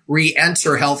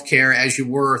re-enter healthcare as you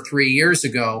were 3 years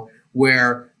ago,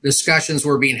 where discussions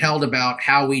were being held about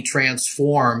how we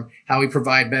transform, how we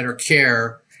provide better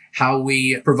care, how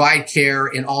we provide care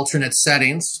in alternate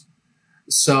settings.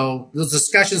 So those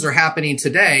discussions are happening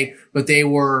today, but they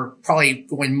were probably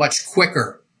going much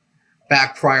quicker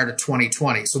back prior to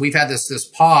 2020. So we've had this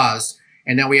pause,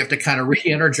 and now we have to kind of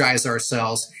re-energize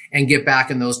ourselves and get back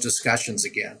in those discussions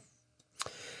again.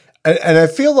 And I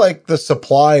feel like the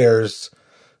suppliers,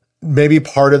 maybe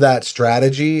part of that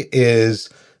strategy is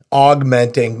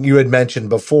augmenting. You had mentioned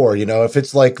before, if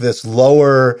it's like this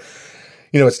lower,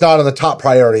 it's not on the top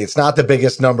priority. It's not the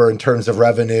biggest number in terms of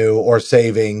revenue or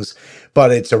savings,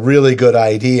 but it's a really good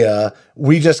idea.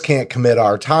 We just can't commit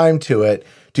our time to it.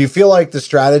 Do you feel like the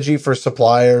strategy for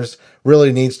suppliers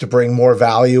really needs to bring more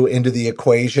value into the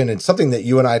equation? And something that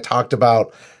you and I talked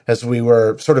about as we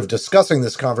were sort of discussing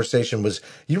this conversation was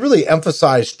you really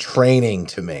emphasized training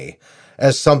to me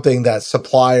as something that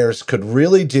suppliers could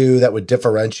really do that would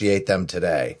differentiate them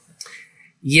today.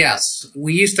 Yes.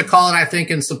 We used to call it, I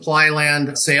think, in supply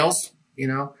land sales. We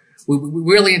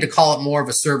really need to call it more of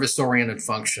a service-oriented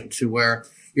function, to where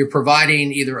you're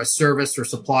providing either a service or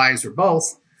supplies or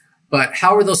both. But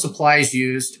how are those supplies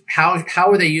used? How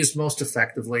are they used most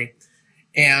effectively?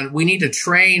 And we need to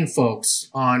train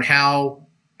folks on how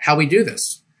we do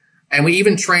this. And we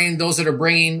even train those that are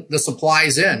bringing the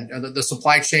supplies in, the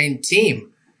supply chain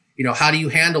team. How do you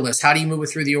handle this? How do you move it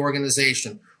through the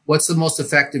organization? What's the most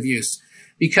effective use?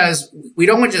 Because we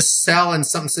don't want to just sell and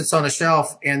something sits on a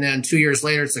shelf and then 2 years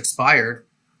later it's expired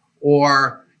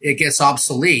or it gets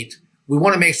obsolete. We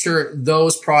want to make sure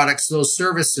those products, those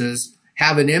services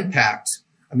have an impact.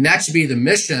 I mean, that should be the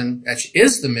mission. That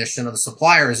is the mission of the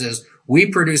suppliers, is we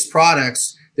produce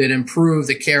products that improve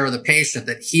the care of the patient,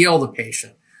 that heal the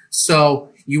patient. So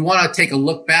you want to take a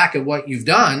look back at what you've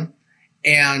done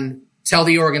and tell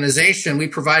the organization, we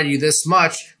provided you this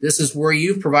much. This is where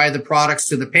you've provided the products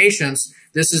to the patients.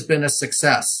 This has been a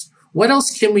success. What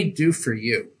else can we do for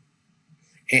you?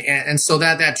 And so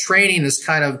that training is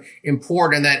kind of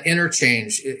important, and that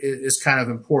interchange is kind of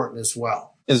important as well.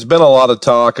 There's been a lot of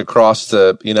talk across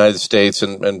the United States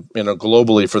and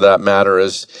globally, for that matter,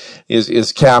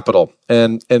 is capital.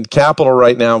 And capital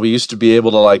right now, we used to be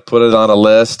able to put it on a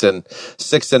list, and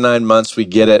 6 to 9 months we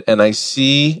get it. And I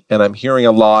see, and I'm hearing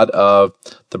a lot of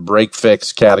the break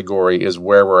fix category is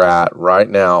where we're at right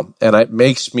now. And it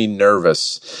makes me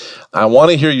nervous. I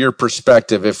want to hear your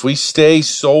perspective. If we stay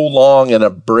so long in a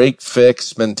break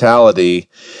fix mentality,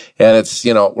 and it's,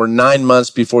 we're 9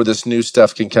 months before this new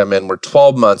stuff can come in, we're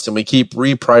 12 months, and we keep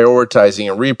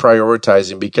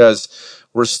reprioritizing because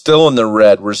we're still in the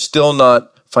red. We're still not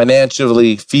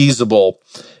financially feasible.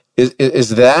 Is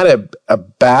that a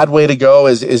bad way to go?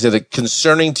 Is it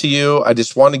concerning to you? I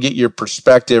just want to get your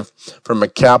perspective from a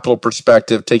capital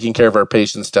perspective, taking care of our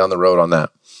patients down the road on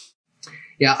that.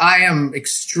 Yeah, I am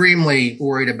extremely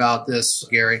worried about this,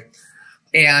 Gary.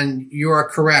 And you are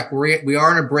correct. We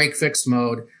are in a break fix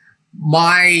mode.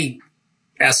 My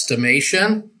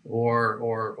estimation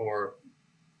or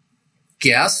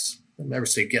guess, I'll never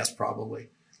say guess probably.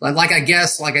 Like I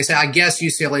guess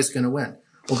UCLA is going to win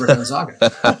over Gonzaga.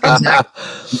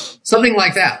 Exactly. Something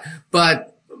like that.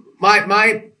 But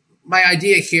my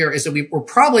idea here is that we're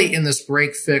probably in this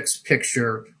break fix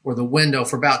picture or the window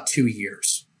for about 2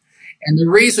 years. And the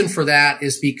reason for that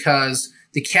is because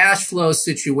the cash flow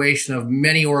situation of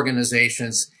many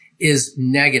organizations is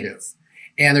negative.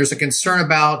 And there's a concern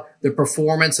about the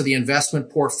performance of the investment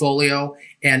portfolio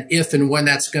and if and when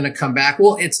that's going to come back.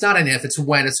 Well, it's not an if, it's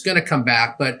when it's going to come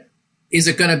back. But is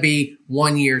it going to be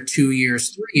 1 year, 2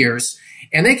 years, 3 years?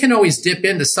 And they can always dip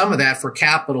into some of that for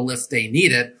capital if they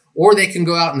need it. Or they can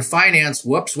go out and finance,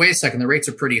 whoops, wait a second, the rates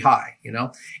are pretty high,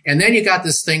 And then you got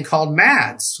this thing called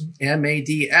MADS,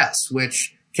 M-A-D-S,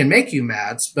 which can make you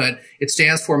MADS, but it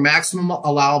stands for Maximum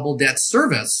Allowable Debt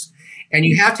Service. And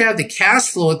you have to have the cash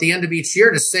flow at the end of each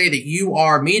year to say that you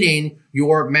are meeting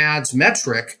your MADS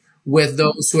metric with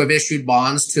those who have issued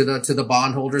bonds to the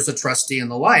bondholders, the trustee,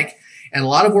 and the like. And a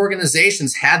lot of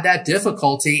organizations had that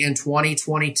difficulty in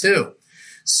 2022.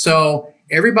 So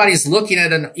everybody's looking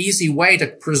at an easy way to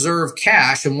preserve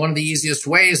cash. And one of the easiest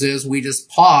ways is we just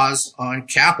pause on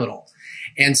capital.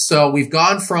 And so we've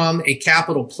gone from a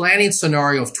capital planning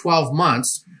scenario of 12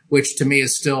 months, which to me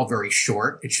is still very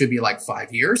short. It should be like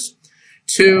 5 years,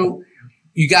 to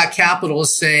you got capital,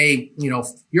 say,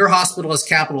 your hospital has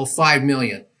capital of $5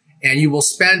 million, and you will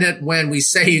spend it when we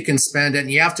say you can spend it,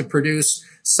 and you have to produce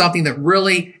something that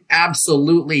really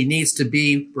absolutely needs to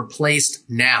be replaced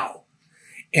now.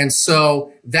 And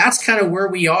so that's kind of where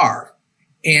we are.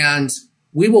 And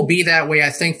we will be that way, I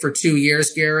think, for 2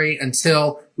 years, Gary,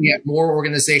 until we have more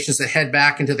organizations that head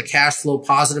back into the cash flow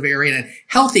positive area and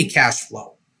healthy cash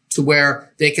flow, to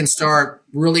where they can start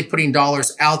really putting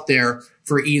dollars out there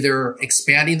for either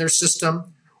expanding their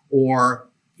system or,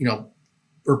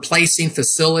 replacing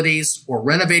facilities or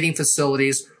renovating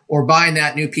facilities or buying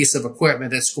that new piece of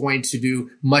equipment that's going to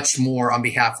do much more on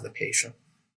behalf of the patient.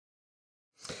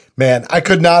 Man, I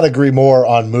could not agree more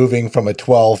on moving from a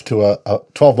 12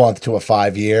 month to a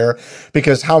 5 year,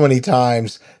 because how many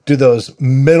times do those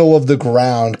middle of the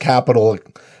ground capital,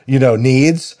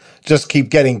 needs just keep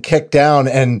getting kicked down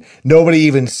and nobody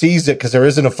even sees it because there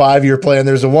isn't a 5-year plan.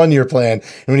 There's a 1-year plan.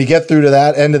 And when you get through to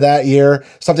that end of that year,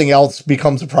 something else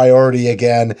becomes a priority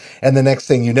again. And the next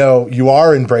thing you know, you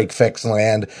are in break fix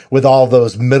land with all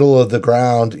those middle of the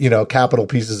ground, capital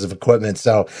pieces of equipment.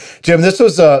 So Jim, this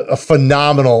was a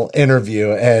phenomenal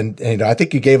interview. And, I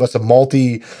think you gave us a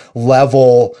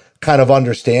multi-level kind of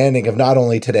understanding of not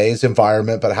only today's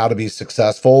environment, but how to be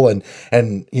successful. And,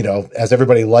 as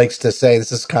everybody likes to say,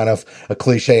 this is kind of a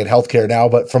cliche in healthcare now,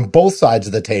 but from both sides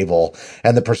of the table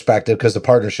and the perspective, because the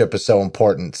partnership is so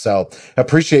important. So I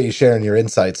appreciate you sharing your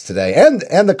insights today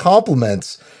and the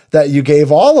compliments that you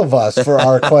gave all of us for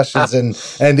our questions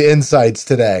and insights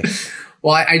today.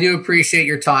 Well, I do appreciate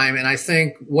your time. And I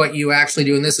think what you actually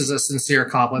do, and this is a sincere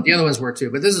compliment, the other ones were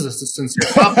too, but this is a sincere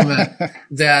compliment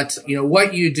that,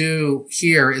 what you do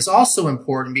here is also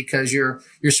important because you're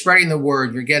spreading the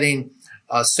word. You're getting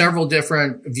several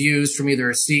different views from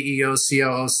either CEOs,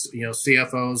 COOs,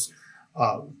 CFOs,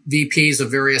 VPs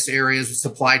of various areas of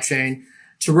supply chain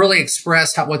to really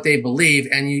express what they believe.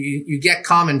 And you get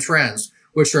common trends,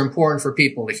 which are important for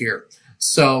people to hear.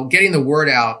 So getting the word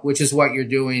out, which is what you're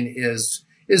doing, is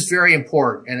very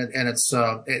important, and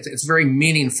it's very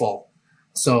meaningful.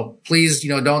 So please,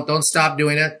 don't stop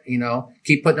doing it.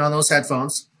 Keep putting on those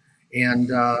headphones, and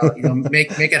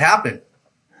make it happen.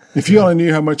 If you only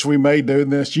knew how much we made doing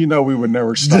this, we would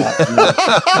never stop.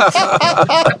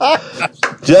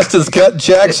 Justin's cutting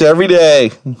checks every day.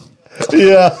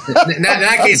 Yeah. In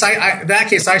that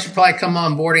case, I should probably come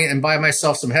on board and buy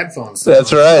myself some headphones.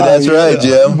 That's right. That's right,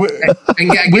 Jim. And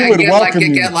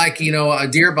get a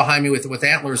deer behind me with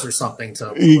antlers or something.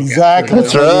 Exactly.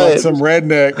 That's right. Some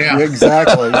redneck. Yeah.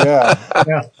 Exactly. Yeah.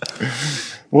 Yeah.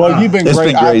 Well, you've been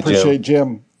great. I appreciate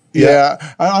Jim.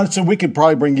 Yeah. Honestly, we could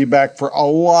probably bring you back for a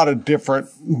lot of different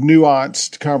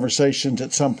nuanced conversations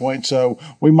at some point. So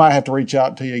we might have to reach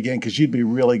out to you again because you'd be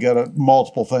really good at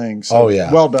multiple things. So, yeah.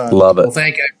 Well done. Love it. Well,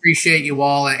 thank you. I appreciate you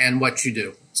all and what you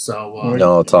do. So,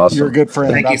 no, it's awesome. You're a good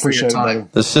friend. Thank I you for your appreciate time.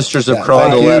 it. The Sisters of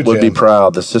Carondelet would be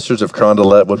proud. The Sisters of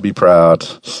Carondelet would be proud.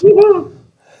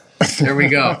 There we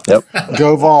go. Yep.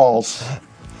 Go Vols.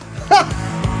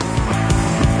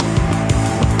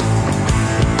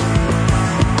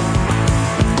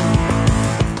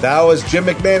 That was Jim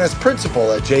McManus,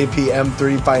 principal at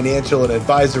JPM3 Financial and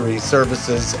Advisory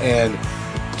Services, and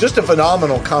just a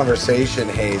phenomenal conversation,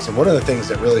 Hayes. And one of the things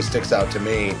that really sticks out to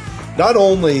me, not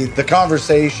only the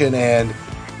conversation and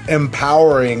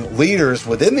empowering leaders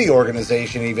within the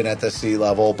organization, even at the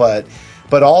C-level, but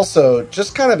also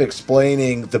just kind of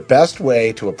explaining the best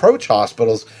way to approach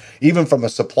hospitals, even from a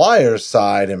supplier's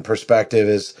side and perspective,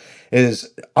 is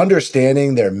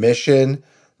understanding their mission,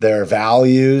 their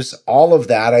values. All of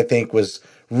that, I think, was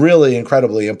really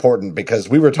incredibly important, because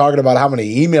we were talking about how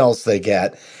many emails they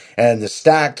get and the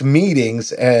stacked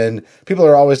meetings, and people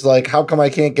are always like, how come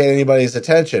I can't get anybody's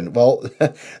attention? Well,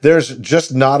 there's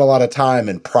just not a lot of time,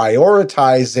 and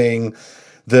prioritizing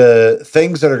the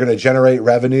things that are going to generate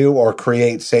revenue or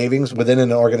create savings within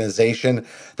an organization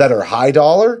that are high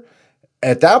dollar.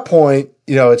 At that point,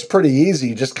 it's pretty easy.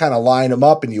 You just kind of line them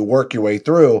up and you work your way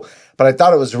through. But I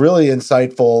thought it was really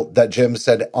insightful that Jim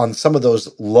said on some of those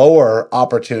lower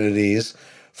opportunities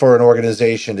for an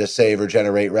organization to save or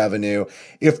generate revenue,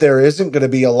 if there isn't going to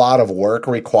be a lot of work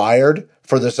required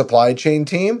for the supply chain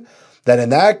team, then in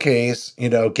that case,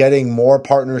 getting more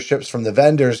partnerships from the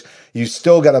vendors, you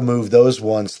still got to move those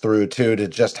ones through too, to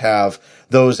just have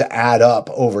those add up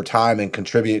over time and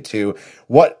contribute to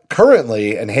what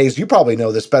currently, and Hayes, you probably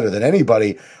know this better than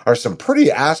anybody, are some pretty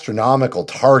astronomical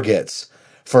targets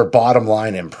for bottom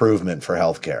line improvement for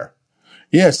healthcare.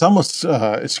 Yeah, it's almost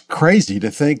it's crazy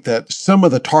to think that some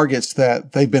of the targets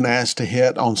that they've been asked to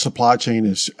hit on supply chain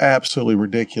is absolutely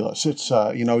ridiculous. It's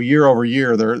year over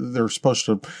year they're supposed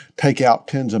to take out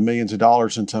tens of millions of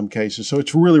dollars in some cases. So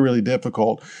it's really, really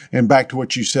difficult. And back to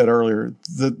what you said earlier,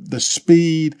 the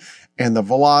speed and the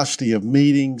velocity of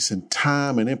meetings and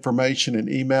time and information and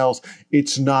emails,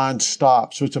 it's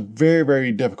nonstop. So it's a very,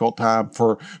 very difficult time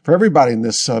for everybody in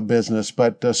this business.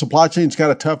 But supply chain's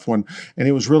got a tough one. And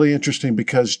it was really interesting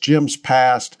because Jim's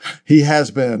past, he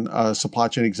has been a supply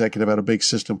chain executive at a big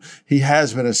system. He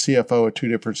has been a CFO at 2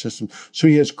 different systems. So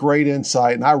he has great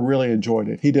insight, and I really enjoyed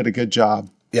it. He did a good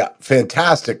job. Yeah,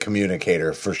 fantastic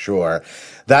communicator for sure.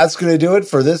 That's going to do it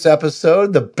for this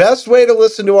episode. The best way to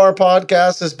listen to our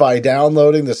podcast is by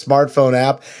downloading the smartphone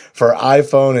app for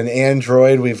iPhone and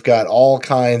Android. We've got all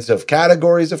kinds of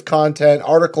categories of content,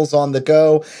 articles on the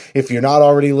go, if you're not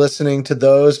already listening to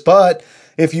those. But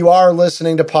if you are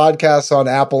listening to podcasts on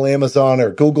Apple, Amazon,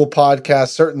 or Google Podcasts,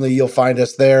 certainly you'll find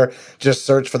us there. Just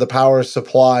search for the Power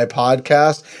Supply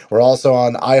Podcast. We're also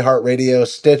on iHeartRadio,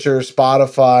 Stitcher,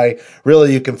 Spotify.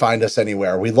 Really, you can find us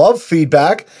anywhere. We love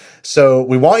feedback, so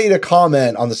we want you to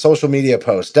comment on the social media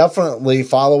posts. Definitely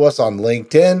follow us on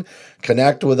LinkedIn.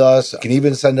 Connect with us. You can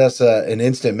even send us an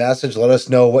instant message. Let us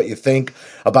know what you think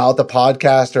about the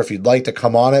podcast or if you'd like to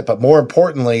come on it. But more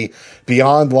importantly,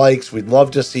 beyond likes, we'd love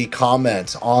to see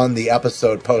comments on the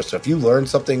episode post. So if you learned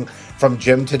something from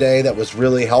Jim today that was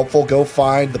really helpful, go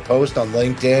find the post on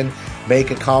LinkedIn, make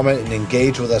a comment, and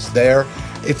engage with us there.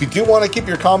 If you do want to keep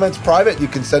your comments private, you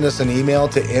can send us an email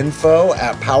to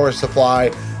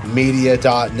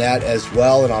info@powersupplymedia.net as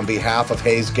well. And on behalf of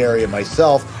Hayes, Gary, and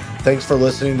myself, thanks for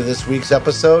listening to this week's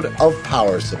episode of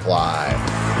Power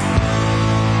Supply.